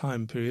of that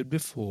time period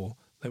before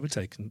they were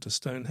taken to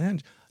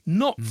Stonehenge.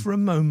 Not for a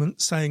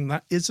moment saying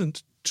that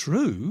isn't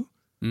true,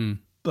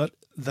 but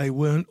they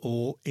weren't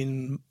all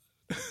in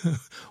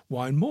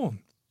Waun,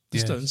 the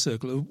stone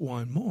circle of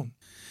Waun.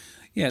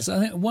 Yes, I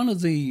think one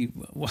of the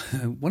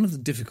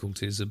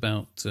difficulties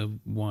about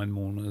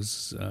Waun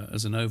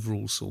as an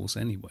overall source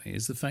anyway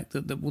is the fact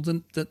that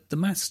the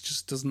maths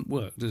just doesn't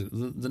work, does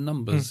it? The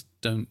numbers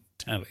don't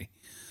tally.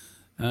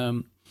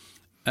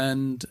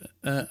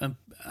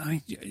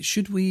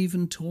 Should we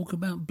even talk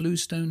about Blue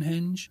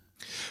Stonehenge?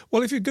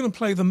 Well, if you're going to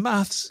play the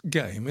maths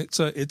game, it's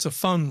a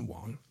fun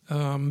one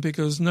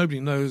because nobody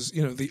knows,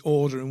 the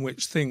order in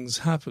which things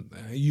happen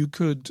there. You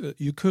could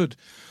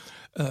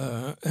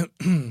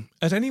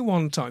at any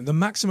one time, the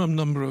maximum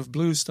number of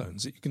blue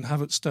stones that you can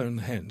have at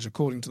Stonehenge,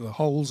 according to the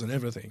holes and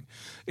everything,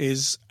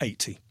 is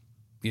 80.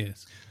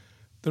 Yes.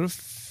 There are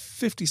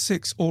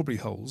 56 Aubrey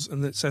holes,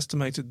 and it's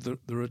estimated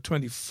that there are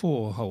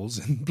 24 holes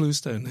in Blue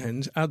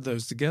Stonehenge. Add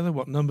those together,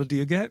 what number do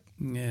you get?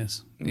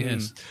 Yes,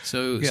 yes.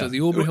 So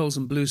the Aubrey holes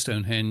and Blue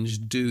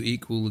Stonehenge do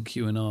equal the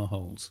Q&R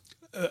holes.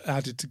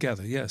 Added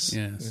together, yes.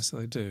 Yes,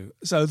 they do.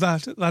 So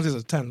that is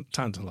a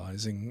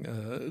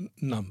tantalising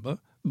number,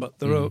 but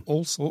there are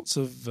all sorts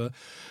of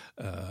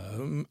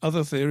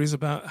other theories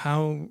about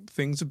how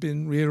things have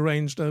been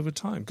rearranged over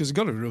time. Because you've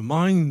got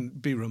to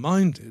be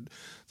reminded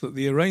that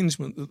the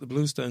arrangement that the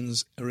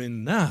bluestones are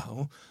in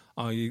now,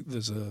 i.e.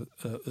 there's a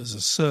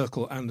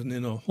circle and an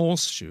inner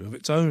horseshoe of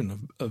its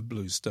own of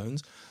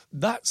bluestones,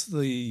 that's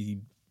the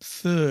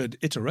third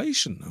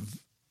iteration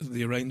of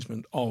the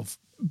arrangement of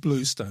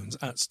bluestones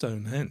at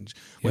Stonehenge.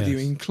 Whether you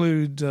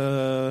include,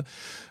 we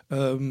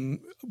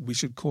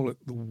should call it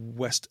the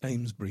West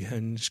Amesbury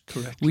Henge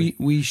correctly.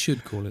 We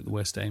should call it the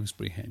West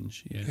Amesbury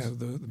Henge, yes. Yeah,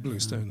 the Blue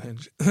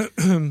Stonehenge.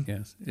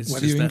 Yes.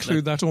 Whether you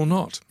include that or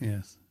not.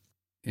 Yes,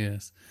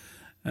 yes.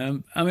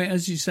 I mean,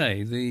 as you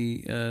say,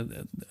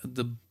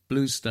 the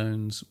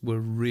bluestones were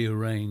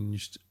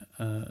rearranged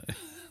on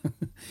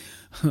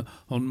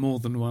more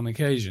than one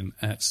occasion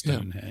at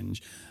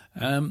Stonehenge.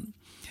 Yeah.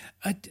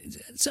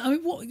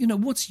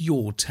 What's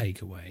your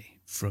takeaway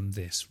from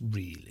this,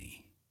 really?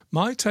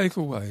 My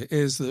takeaway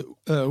is that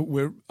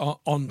we're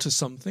onto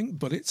something,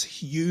 but it's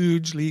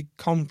hugely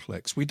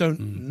complex. We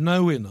don't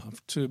know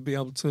enough to be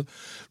able to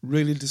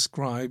really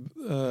describe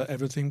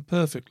everything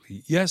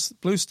perfectly. Yes,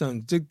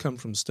 bluestones did come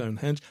from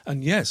Stonehenge,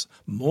 and yes,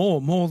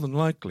 more than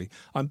likely,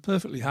 I'm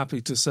perfectly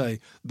happy to say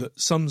that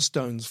some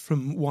stones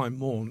from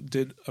Mawn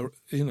did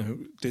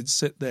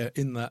sit there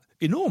in that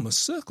enormous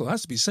circle,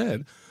 has to be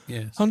said.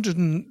 Yes.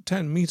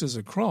 110 metres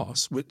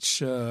across,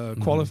 which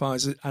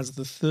qualifies it as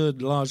the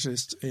third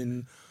largest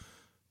in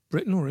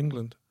Britain or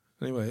England.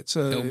 Anyway,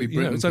 it'll be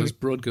Britain because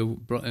Brodgar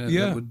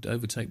that would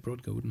overtake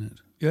Brodgar, wouldn't it?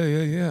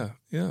 Yeah.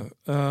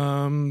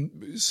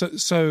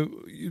 So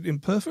I'm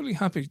perfectly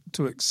happy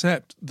to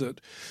accept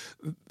that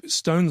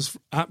stones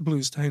at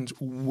Stonehenge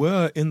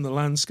were in the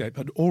landscape,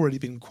 had already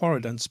been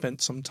quarried and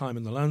spent some time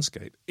in the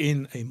landscape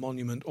in a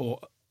monument or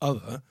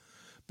other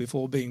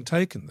before being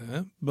taken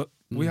there, but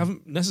we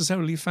haven't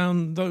necessarily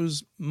found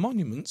those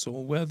monuments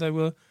or where they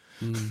were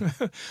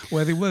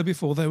where they were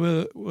before they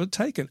were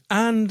taken.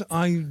 And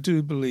I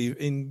do believe,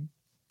 in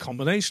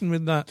combination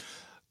with that,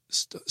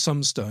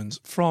 some stones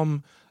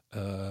from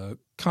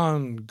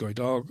Carn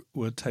Goedog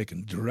were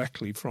taken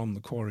directly from the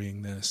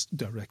quarrying there,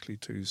 directly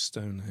to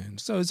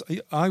Stonehenge. So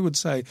I would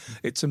say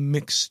it's a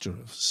mixture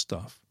of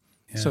stuff.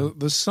 Yeah. So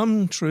there's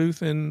some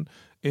truth in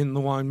the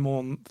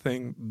Mawn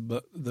thing,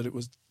 but that it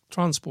was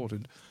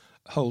transported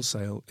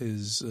wholesale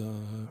is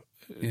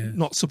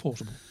not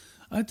supportable.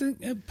 I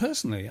think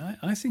personally,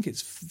 I think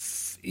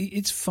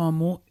it's far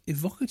more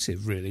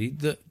evocative, really,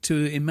 that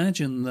to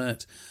imagine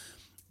that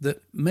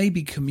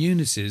maybe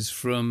communities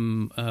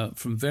from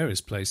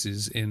various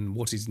places in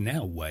what is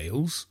now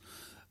Wales,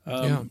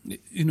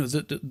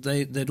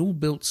 that they'd all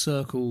built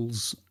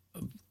circles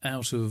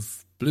out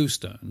of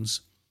bluestones,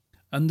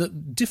 and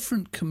that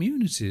different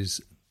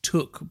communities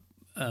took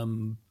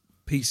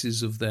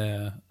pieces of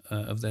their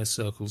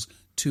circles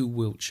to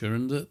Wiltshire,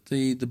 and that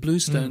the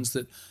bluestones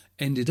that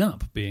ended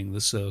up being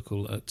the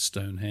circle at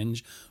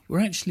Stonehenge were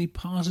actually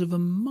part of a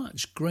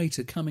much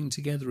greater coming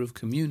together of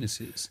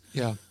communities.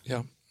 Yeah.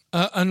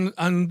 I'm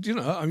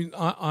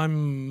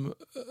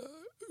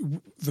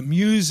the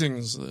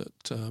musings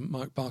that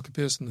Mike Barker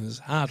Pearson has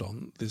had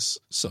on this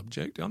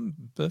subject,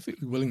 I'm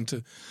perfectly willing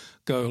to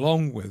go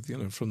along with,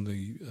 from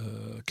the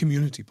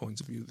community point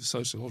of view, the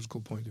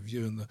sociological point of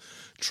view, and the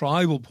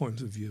tribal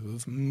point of view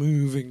of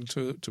moving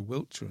to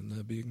Wiltshire and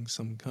there being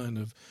some kind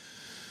of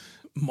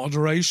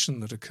moderation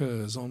that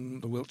occurs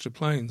on the Wiltshire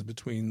Plains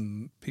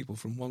between people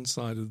from one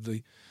side of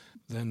the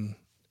then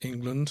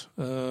England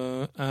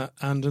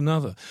and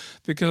another.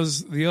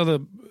 Because the other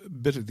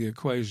bit of the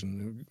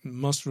equation you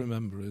must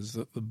remember is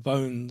that the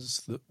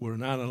bones that were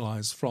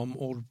analysed from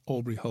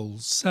Aubrey Hole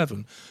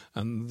 7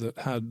 and that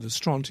had the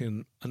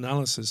strontian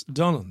analysis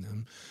done on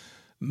them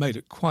made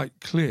it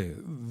quite clear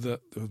that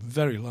a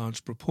very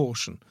large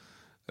proportion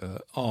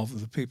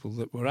of the people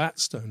that were at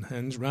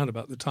Stonehenge round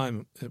about the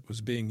time it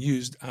was being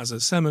used as a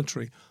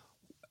cemetery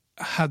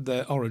had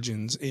their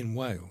origins in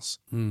Wales.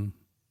 Mm.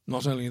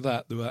 Not only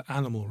that, there were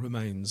animal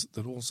remains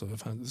that also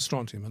have had the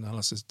strontium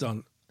analysis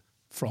done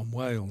from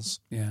Wales.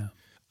 Yeah.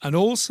 And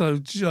also,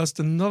 just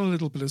another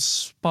little bit of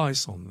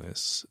spice on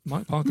this.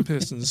 Mike Parker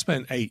Pearson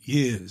spent 8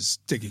 years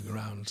digging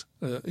around,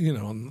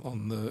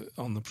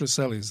 on the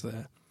Preselles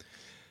there,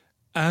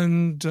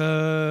 and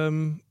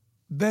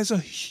there's a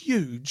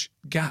huge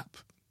gap.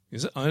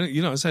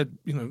 I said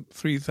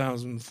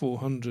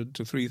 3,400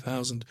 to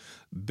 3,000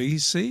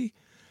 BC.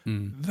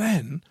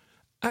 Then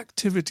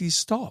activity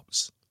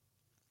stops.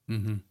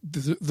 Mm-hmm.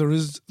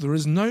 There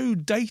is no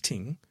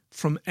dating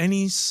from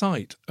any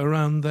site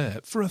around there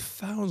for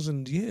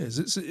 1,000 years.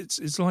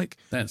 It's like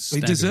they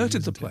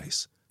deserted the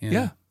place.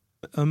 Yeah.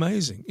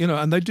 Amazing.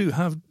 And they do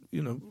have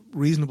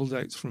reasonable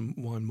dates from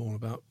Waun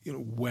about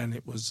when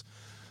it was.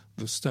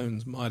 The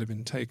stones might have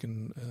been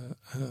taken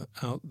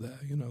out there.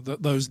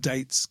 Those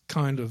dates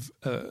kind of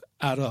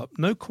add up.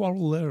 No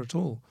quarrel there at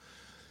all.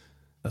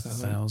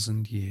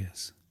 1,000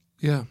 years.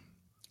 Yeah.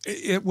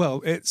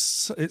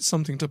 It's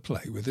something to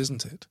play with,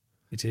 isn't it?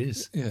 It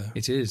is. Yeah.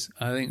 It is.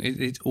 I think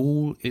it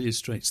all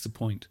illustrates the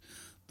point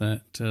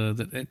that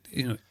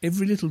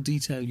every little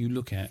detail you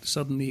look at,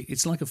 suddenly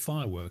it's like a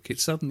firework. It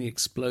suddenly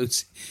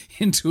explodes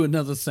into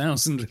another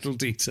 1,000 little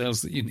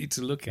details that you need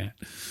to look at.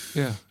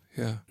 Yeah.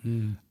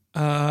 Mm.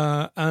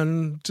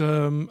 I'm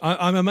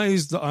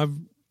amazed that I've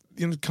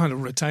kind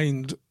of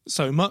retained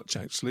so much,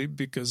 actually,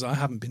 because I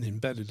haven't been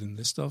embedded in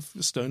this stuff.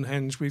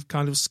 Stonehenge, we've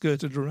kind of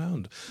skirted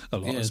around a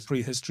lot as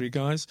prehistory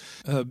guys,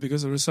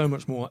 because there is so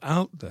much more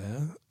out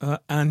there.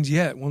 And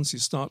yet, once you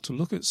start to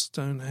look at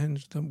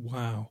Stonehenge, then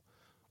wow.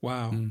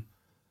 Mm.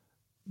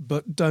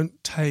 But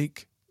don't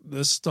take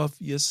the stuff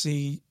you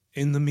see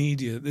in the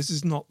media. This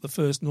is not the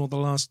first nor the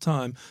last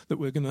time that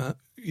we're going to,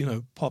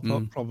 pop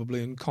up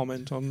probably and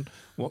comment on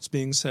what's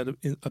being said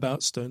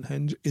about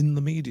Stonehenge in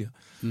the media.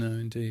 No,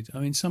 indeed. I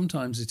mean,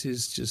 sometimes it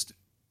is just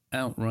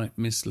outright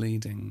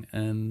misleading,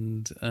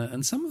 and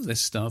some of this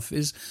stuff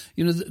is,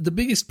 the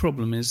biggest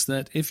problem is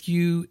that if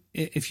you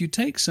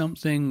take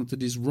something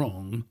that is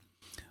wrong,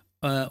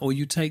 or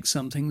you take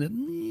something that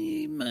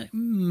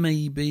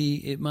maybe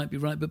it might be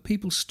right, but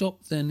people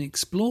stop then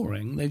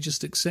exploring. They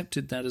just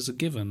accepted that as a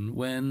given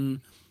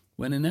when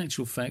in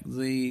actual fact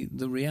the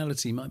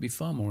reality might be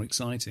far more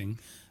exciting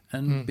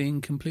and being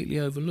completely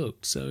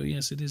overlooked. So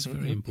yes, it is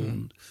very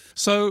important.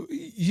 So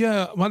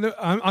yeah, well,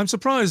 I'm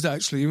surprised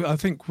actually. I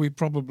think we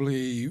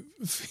probably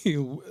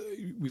feel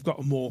we've got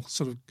a more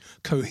sort of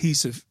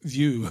cohesive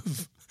view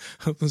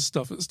of the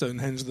stuff at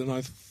Stonehenge than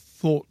I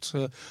thought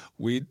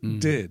we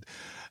did.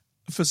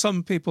 For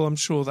some people, I'm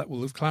sure that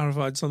will have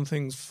clarified some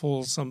things.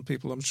 For some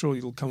people, I'm sure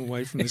you'll come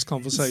away from this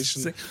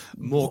conversation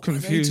more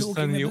confused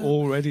than you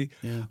already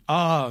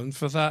are. And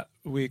for that,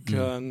 we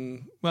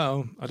can,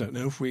 I don't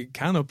know if we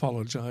can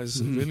apologise.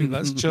 Really,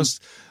 that's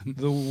just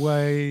the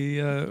way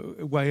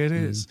it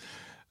is.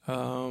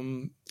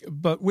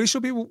 But we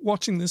shall be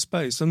watching this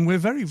space. And we're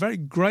very, very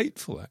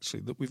grateful,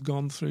 actually, that we've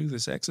gone through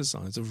this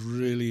exercise of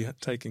really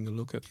taking a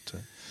look at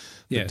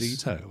the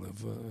detail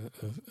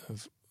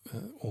of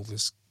all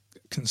this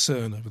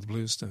concern over the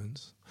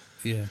bluestones.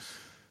 Yes.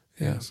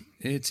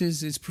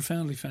 It's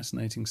profoundly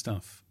fascinating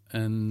stuff,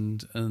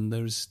 and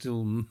there is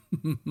still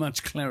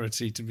much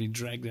clarity to be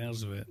dragged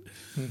out of it.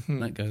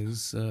 That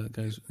goes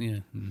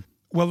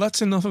Well,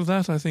 that's enough of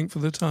that, I think, for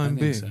the time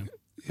being. So.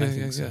 I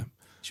think so.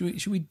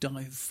 Should we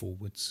dive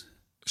forwards?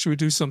 Should we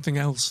do something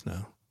else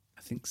now?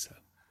 I think so.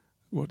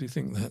 What do you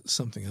think that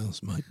something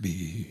else might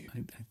be?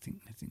 I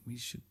think we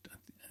should.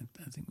 I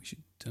think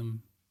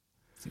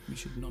we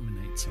should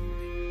nominate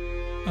somebody.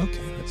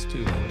 Okay, let's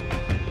do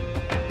that.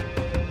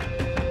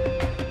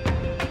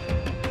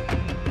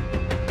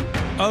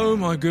 Oh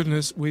my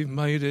goodness, we've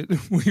made it.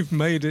 We've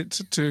made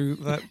it to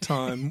that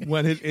time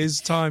when it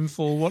is time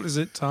for, what is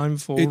it time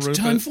for, It's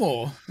Rupert? time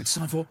for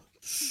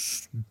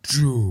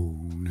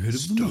Stonehead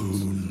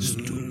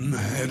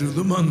of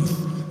the Month.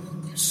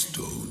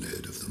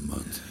 Stonehead of the Month. Stonehead of the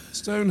Month.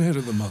 Stonehead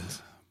of the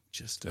Month.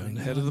 Just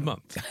Stonehead of the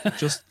Month.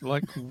 Just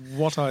like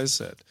what I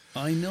said.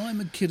 I know I'm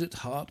a kid at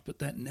heart, but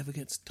that never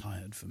gets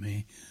tired for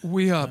me.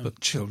 We are but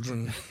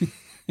children.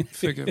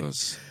 Forgive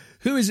us.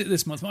 Who is it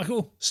this month,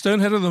 Michael?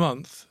 Stonehead of the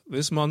Month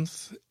this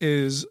month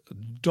is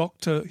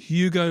Dr.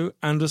 Hugo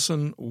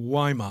Anderson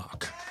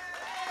Waymark.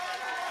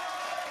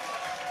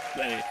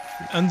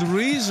 And the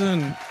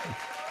reason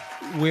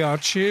we are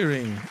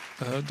cheering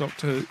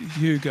Dr.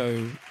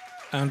 Hugo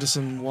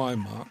Anderson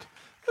Waymark,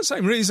 the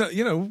same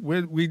reason,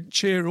 we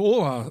cheer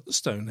all our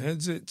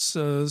Stoneheads. It's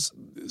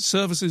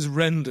services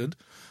rendered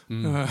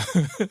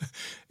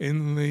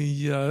in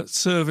the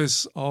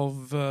service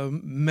of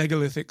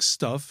megalithic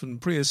stuff and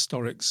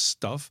prehistoric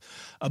stuff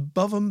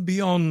above and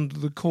beyond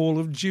the call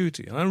of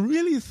duty. And I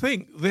really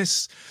think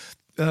this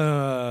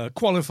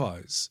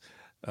qualifies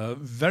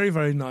very,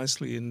 very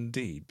nicely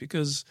indeed,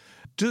 because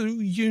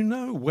do you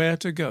know where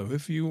to go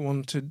if you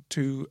wanted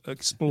to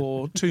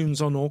explore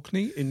tombs on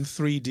Orkney in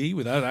 3D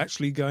without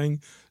actually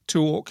going to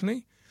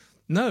Orkney?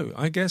 No,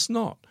 I guess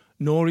not.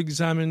 Nor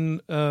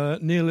examine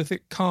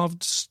Neolithic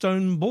carved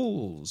stone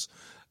balls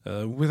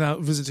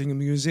without visiting a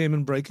museum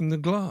and breaking the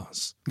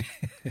glass.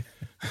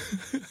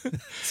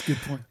 That's a good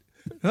point.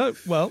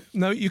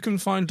 No, you can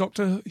find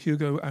Dr.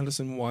 Hugo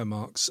Anderson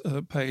Weimark's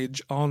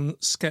page on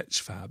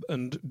Sketchfab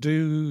and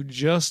do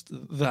just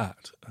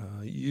that.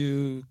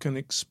 You can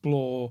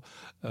explore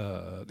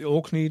the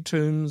Orkney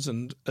tombs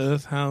and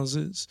earth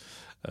houses.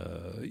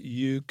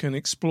 You can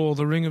explore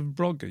the Ring of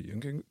Brodgar.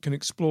 You can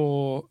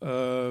explore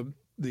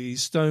the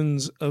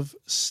stones of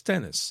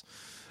Stennis.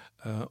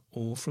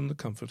 All from the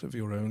comfort of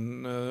your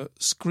own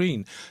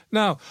screen.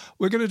 Now,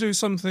 we're going to do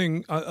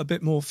something a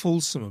bit more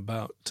fulsome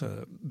about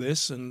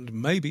this, and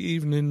maybe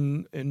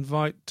even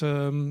invite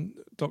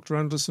Dr.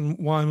 Anderson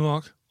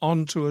Weimark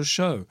onto a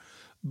show.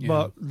 Yeah.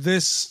 But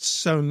this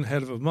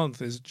Stonehenge of a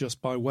month is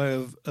just by way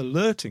of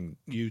alerting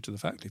you to the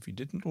fact, if you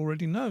didn't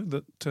already know,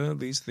 that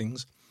these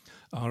things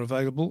are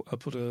available. I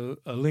put a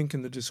link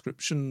in the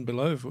description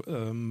below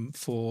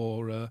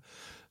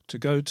to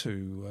go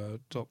to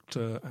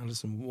Dr.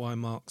 Anderson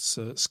Weimark's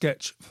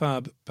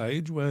Sketchfab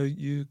page, where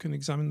you can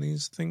examine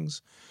these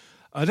things.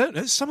 I don't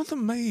know, some of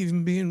them may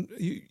even be in,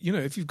 you know,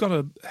 if you've got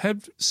a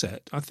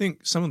headset, I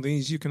think some of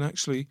these you can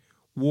actually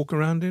walk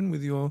around in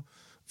with your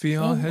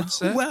VR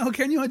headset. Wow,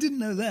 can you? I didn't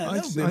know that.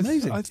 That would be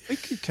amazing. I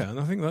think you can.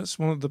 I think that's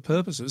one of the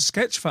purposes.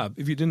 Sketchfab,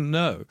 if you didn't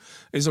know,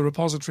 is a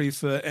repository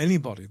for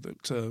anybody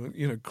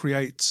that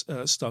creates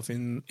stuff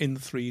in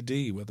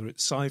 3D, whether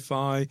it's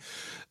sci-fi,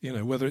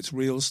 whether it's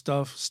real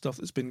stuff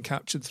that's been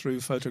captured through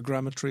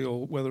photogrammetry,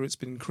 or whether it's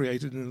been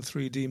created in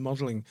 3D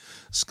modeling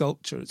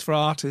sculpture. It's for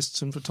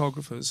artists and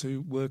photographers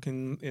who work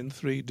in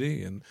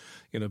 3D, and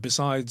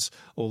besides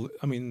all,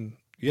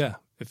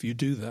 if you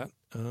do that.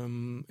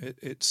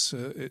 It's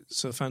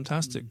a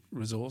fantastic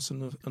resource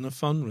and a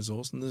fun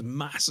resource, and there's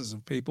masses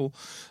of people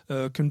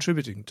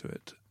contributing to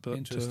it.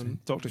 But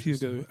Dr.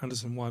 Hugo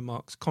Anderson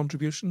Weimark's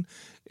contribution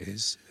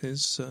is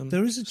his.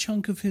 There is a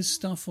chunk of his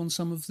stuff on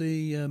some of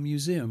the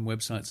museum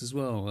websites as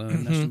well,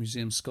 National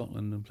Museum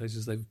Scotland and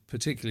places. They've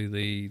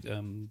particularly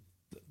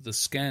the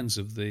scans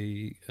of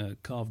the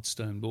carved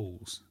stone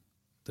balls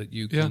that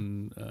you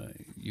can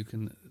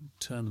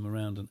turn them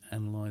around and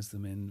analyse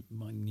them in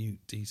minute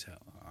detail.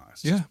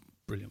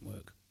 Brilliant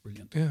work.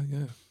 Brilliant.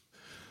 Yeah.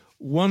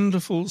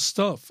 Wonderful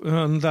stuff.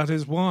 And that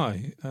is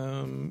why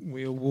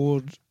we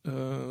award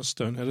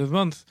Stonehenge of the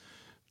Month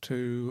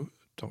to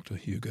Dr.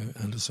 Hugo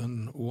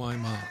Anderson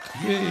Weimark.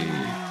 Yay!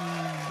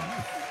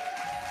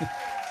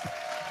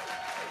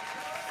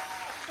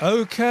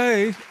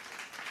 Okay.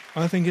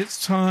 I think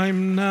it's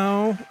time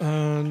now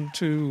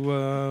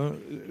to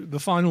the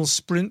final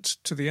sprint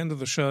to the end of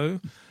the show.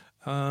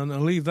 And I'll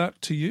leave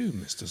that to you,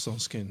 Mr.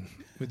 Soskin,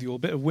 with your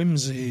bit of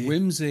whimsy.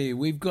 Whimsy.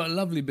 We've got a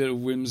lovely bit of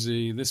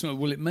whimsy. This one,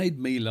 well, it made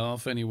me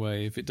laugh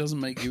anyway. If it doesn't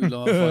make you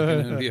laugh,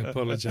 I can only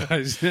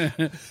apologise.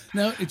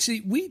 Now,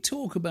 see, we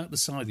talk about the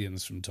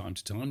Scythians from time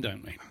to time,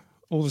 don't we?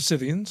 All the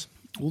Scythians.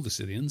 All the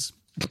Scythians.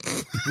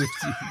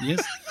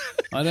 Yes,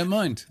 I don't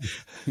mind.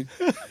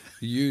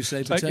 You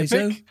say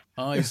potato,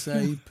 I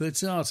say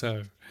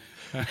potato.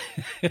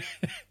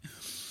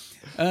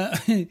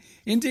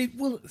 Indeed,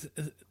 well,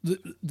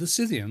 the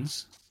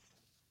Scythians,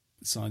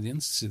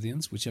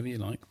 whichever you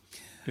like.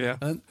 Yeah.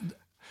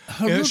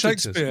 Herodotus,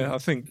 Shakespeare, I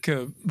think,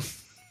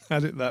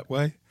 had it that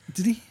way.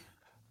 Did he?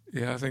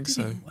 Yeah, I think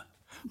so.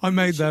 I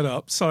made that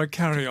up. Sorry,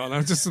 carry on.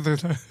 I just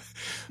thought,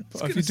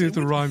 if you do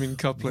the rhyming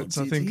couplets,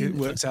 I think it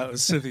works out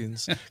as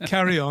Scythians.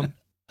 Carry on.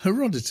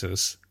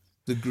 Herodotus,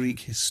 the Greek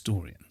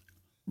historian,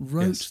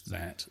 wrote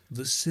that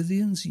the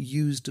Scythians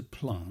used a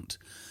plant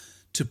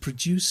to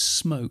produce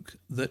smoke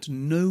that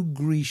no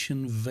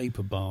Grecian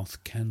vapour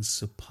bath can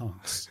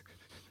surpass.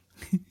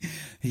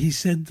 He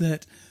said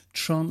that,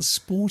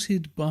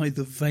 transported by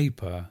the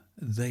vapour,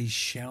 they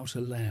shout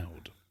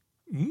aloud.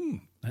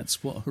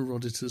 That's what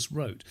Herodotus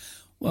wrote.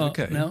 Well,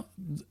 now,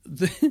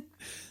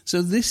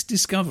 so this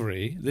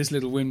discovery, this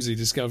little whimsy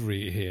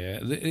discovery here,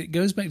 it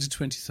goes back to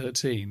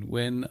 2013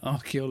 when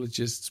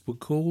archaeologists were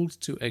called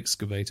to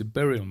excavate a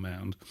burial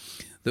mound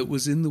that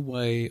was in the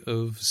way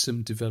of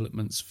some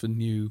developments for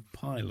new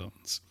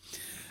pylons.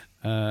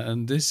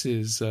 And this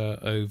is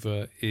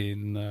over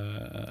in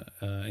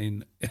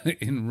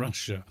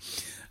Russia.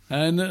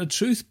 And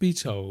truth be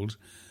told,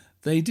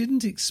 they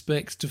didn't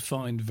expect to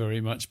find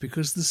very much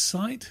because the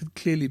site had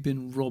clearly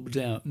been robbed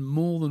out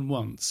more than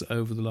once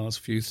over the last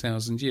few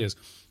thousand years.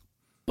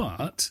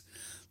 But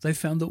they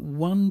found that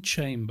one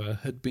chamber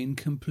had been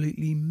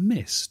completely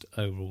missed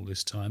over all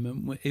this time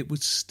and it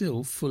was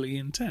still fully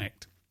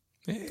intact.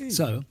 Hey.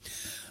 So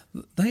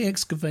they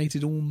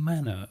excavated all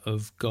manner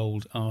of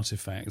gold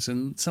artefacts,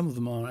 and some of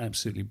them are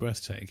absolutely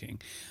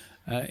breathtaking,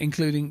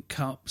 including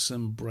cups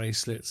and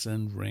bracelets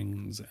and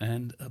rings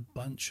and a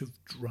bunch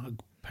of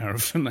drug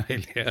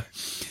paraphernalia.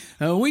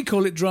 We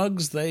call it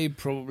drugs. They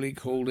probably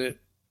called it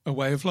a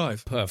way of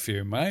life,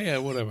 perfume,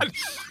 whatever.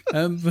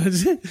 But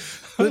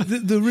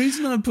the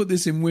reason I put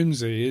this in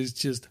whimsy is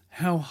just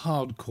how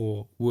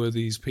hardcore were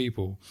these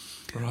people.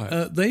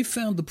 Right. They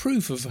found the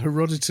proof of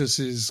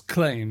Herodotus's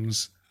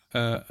claims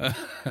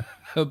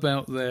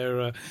about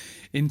their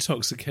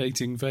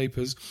intoxicating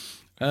vapours.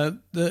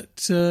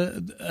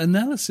 That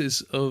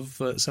analysis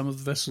of some of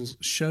the vessels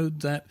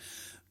showed that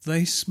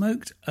they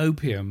smoked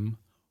opium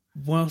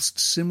whilst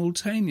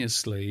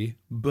simultaneously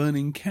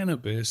burning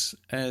cannabis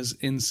as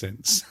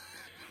incense.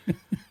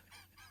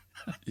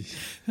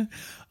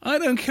 I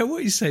don't care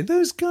what you say.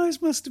 Those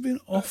guys must have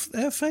been off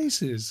their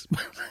faces.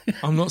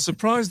 I'm not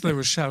surprised they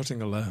were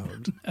shouting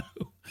aloud.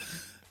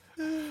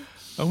 No.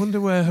 I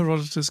wonder where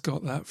Herodotus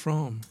got that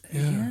from.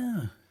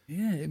 Yeah.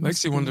 It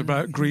Makes you wonder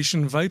about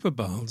Grecian vapour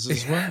baths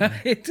as well.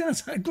 It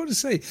does. I've got to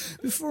say,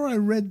 before I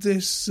read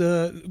this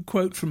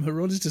quote from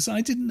Herodotus,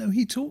 I didn't know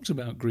he talked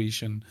about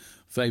Grecian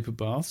vapour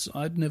baths.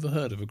 I'd never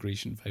heard of a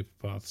Grecian vapour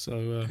bath.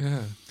 So,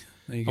 yeah.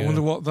 There you go. I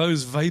wonder what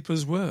those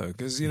vapours were,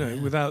 because,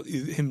 without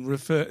him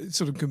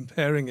sort of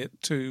comparing it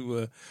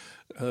to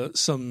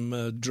some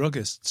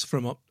druggists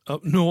from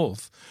up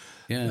north,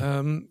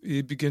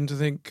 you begin to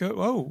think,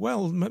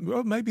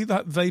 maybe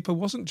that vapour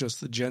wasn't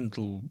just the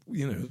gentle,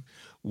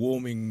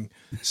 warming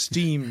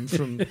steam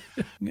from...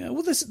 Yeah,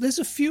 well, there's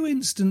a few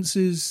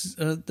instances,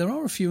 there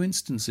are a few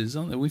instances,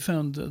 aren't there? We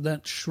found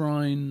that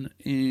shrine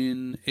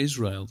in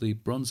Israel, the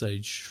Bronze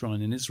Age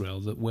shrine in Israel,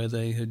 where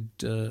they had...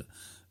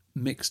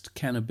 mixed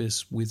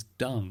cannabis with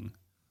dung.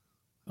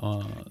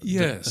 That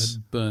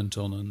had burnt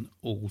on an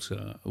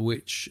altar,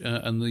 which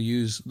and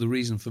the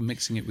reason for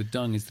mixing it with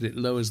dung is that it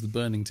lowers the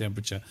burning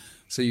temperature,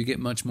 so you get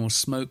much more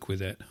smoke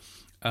with it.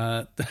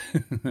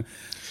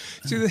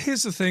 See,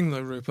 here's the thing,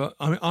 though, Rupert.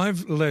 I mean,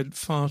 I've led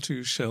far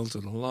too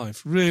sheltered a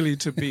life, really,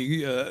 to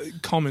be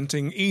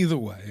commenting either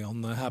way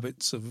on the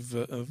habits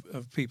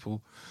of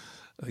people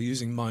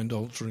using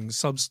mind-altering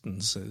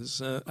substances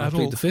I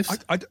plead the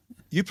fifth.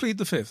 You plead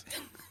the fifth.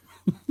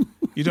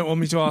 You don't want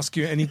me to ask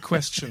you any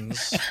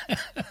questions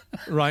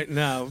right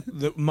now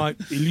that might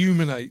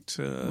illuminate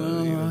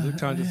the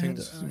kind of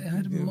things. I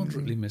had a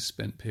moderately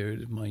misspent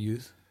period of my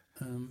youth.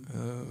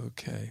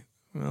 Okay.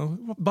 Well,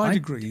 by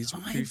degrees,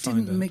 I you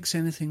find didn't mix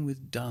anything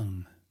with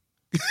dung.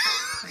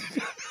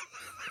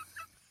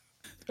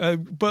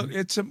 But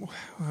it's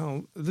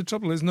the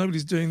trouble is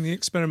nobody's doing the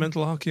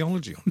experimental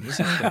archaeology on this,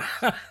 are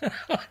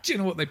they? Do you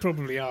know what they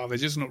probably are? They're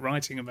just not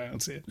writing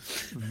about it.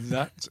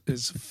 That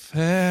is a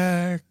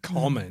fair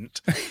comment.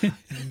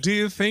 Do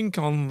you think,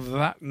 on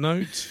that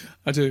note,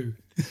 I do,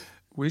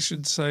 we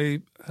should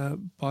say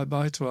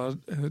bye-bye to our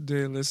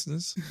dear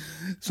listeners?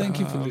 Thank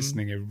you for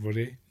listening,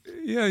 everybody.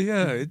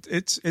 Yeah,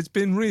 it's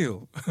been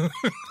real.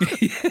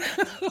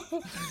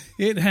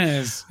 It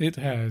has,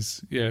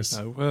 yes.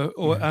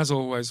 No, as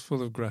always,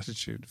 full of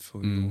gratitude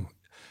for your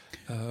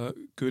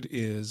good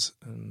ears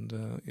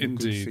and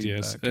indeed, good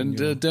yes. feedback.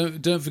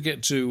 And don't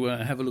forget to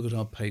have a look at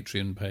our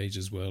Patreon page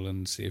as well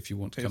and see if you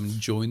want to come and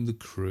join the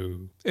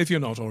crew. If you're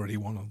not already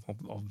one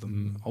of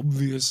them,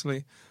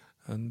 obviously.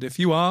 And if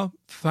you are,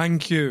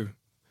 thank you.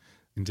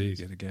 Indeed.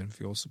 Yet again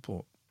for your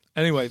support.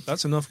 Anyway,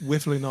 that's enough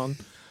whiffling on.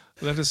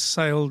 Let us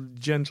sail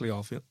gently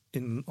off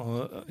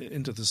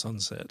into the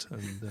sunset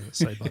and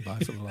say bye-bye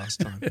for the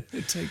last time.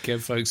 Take care,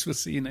 folks. We'll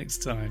see you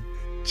next time.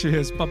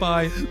 Cheers.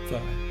 Bye-bye.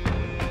 Bye.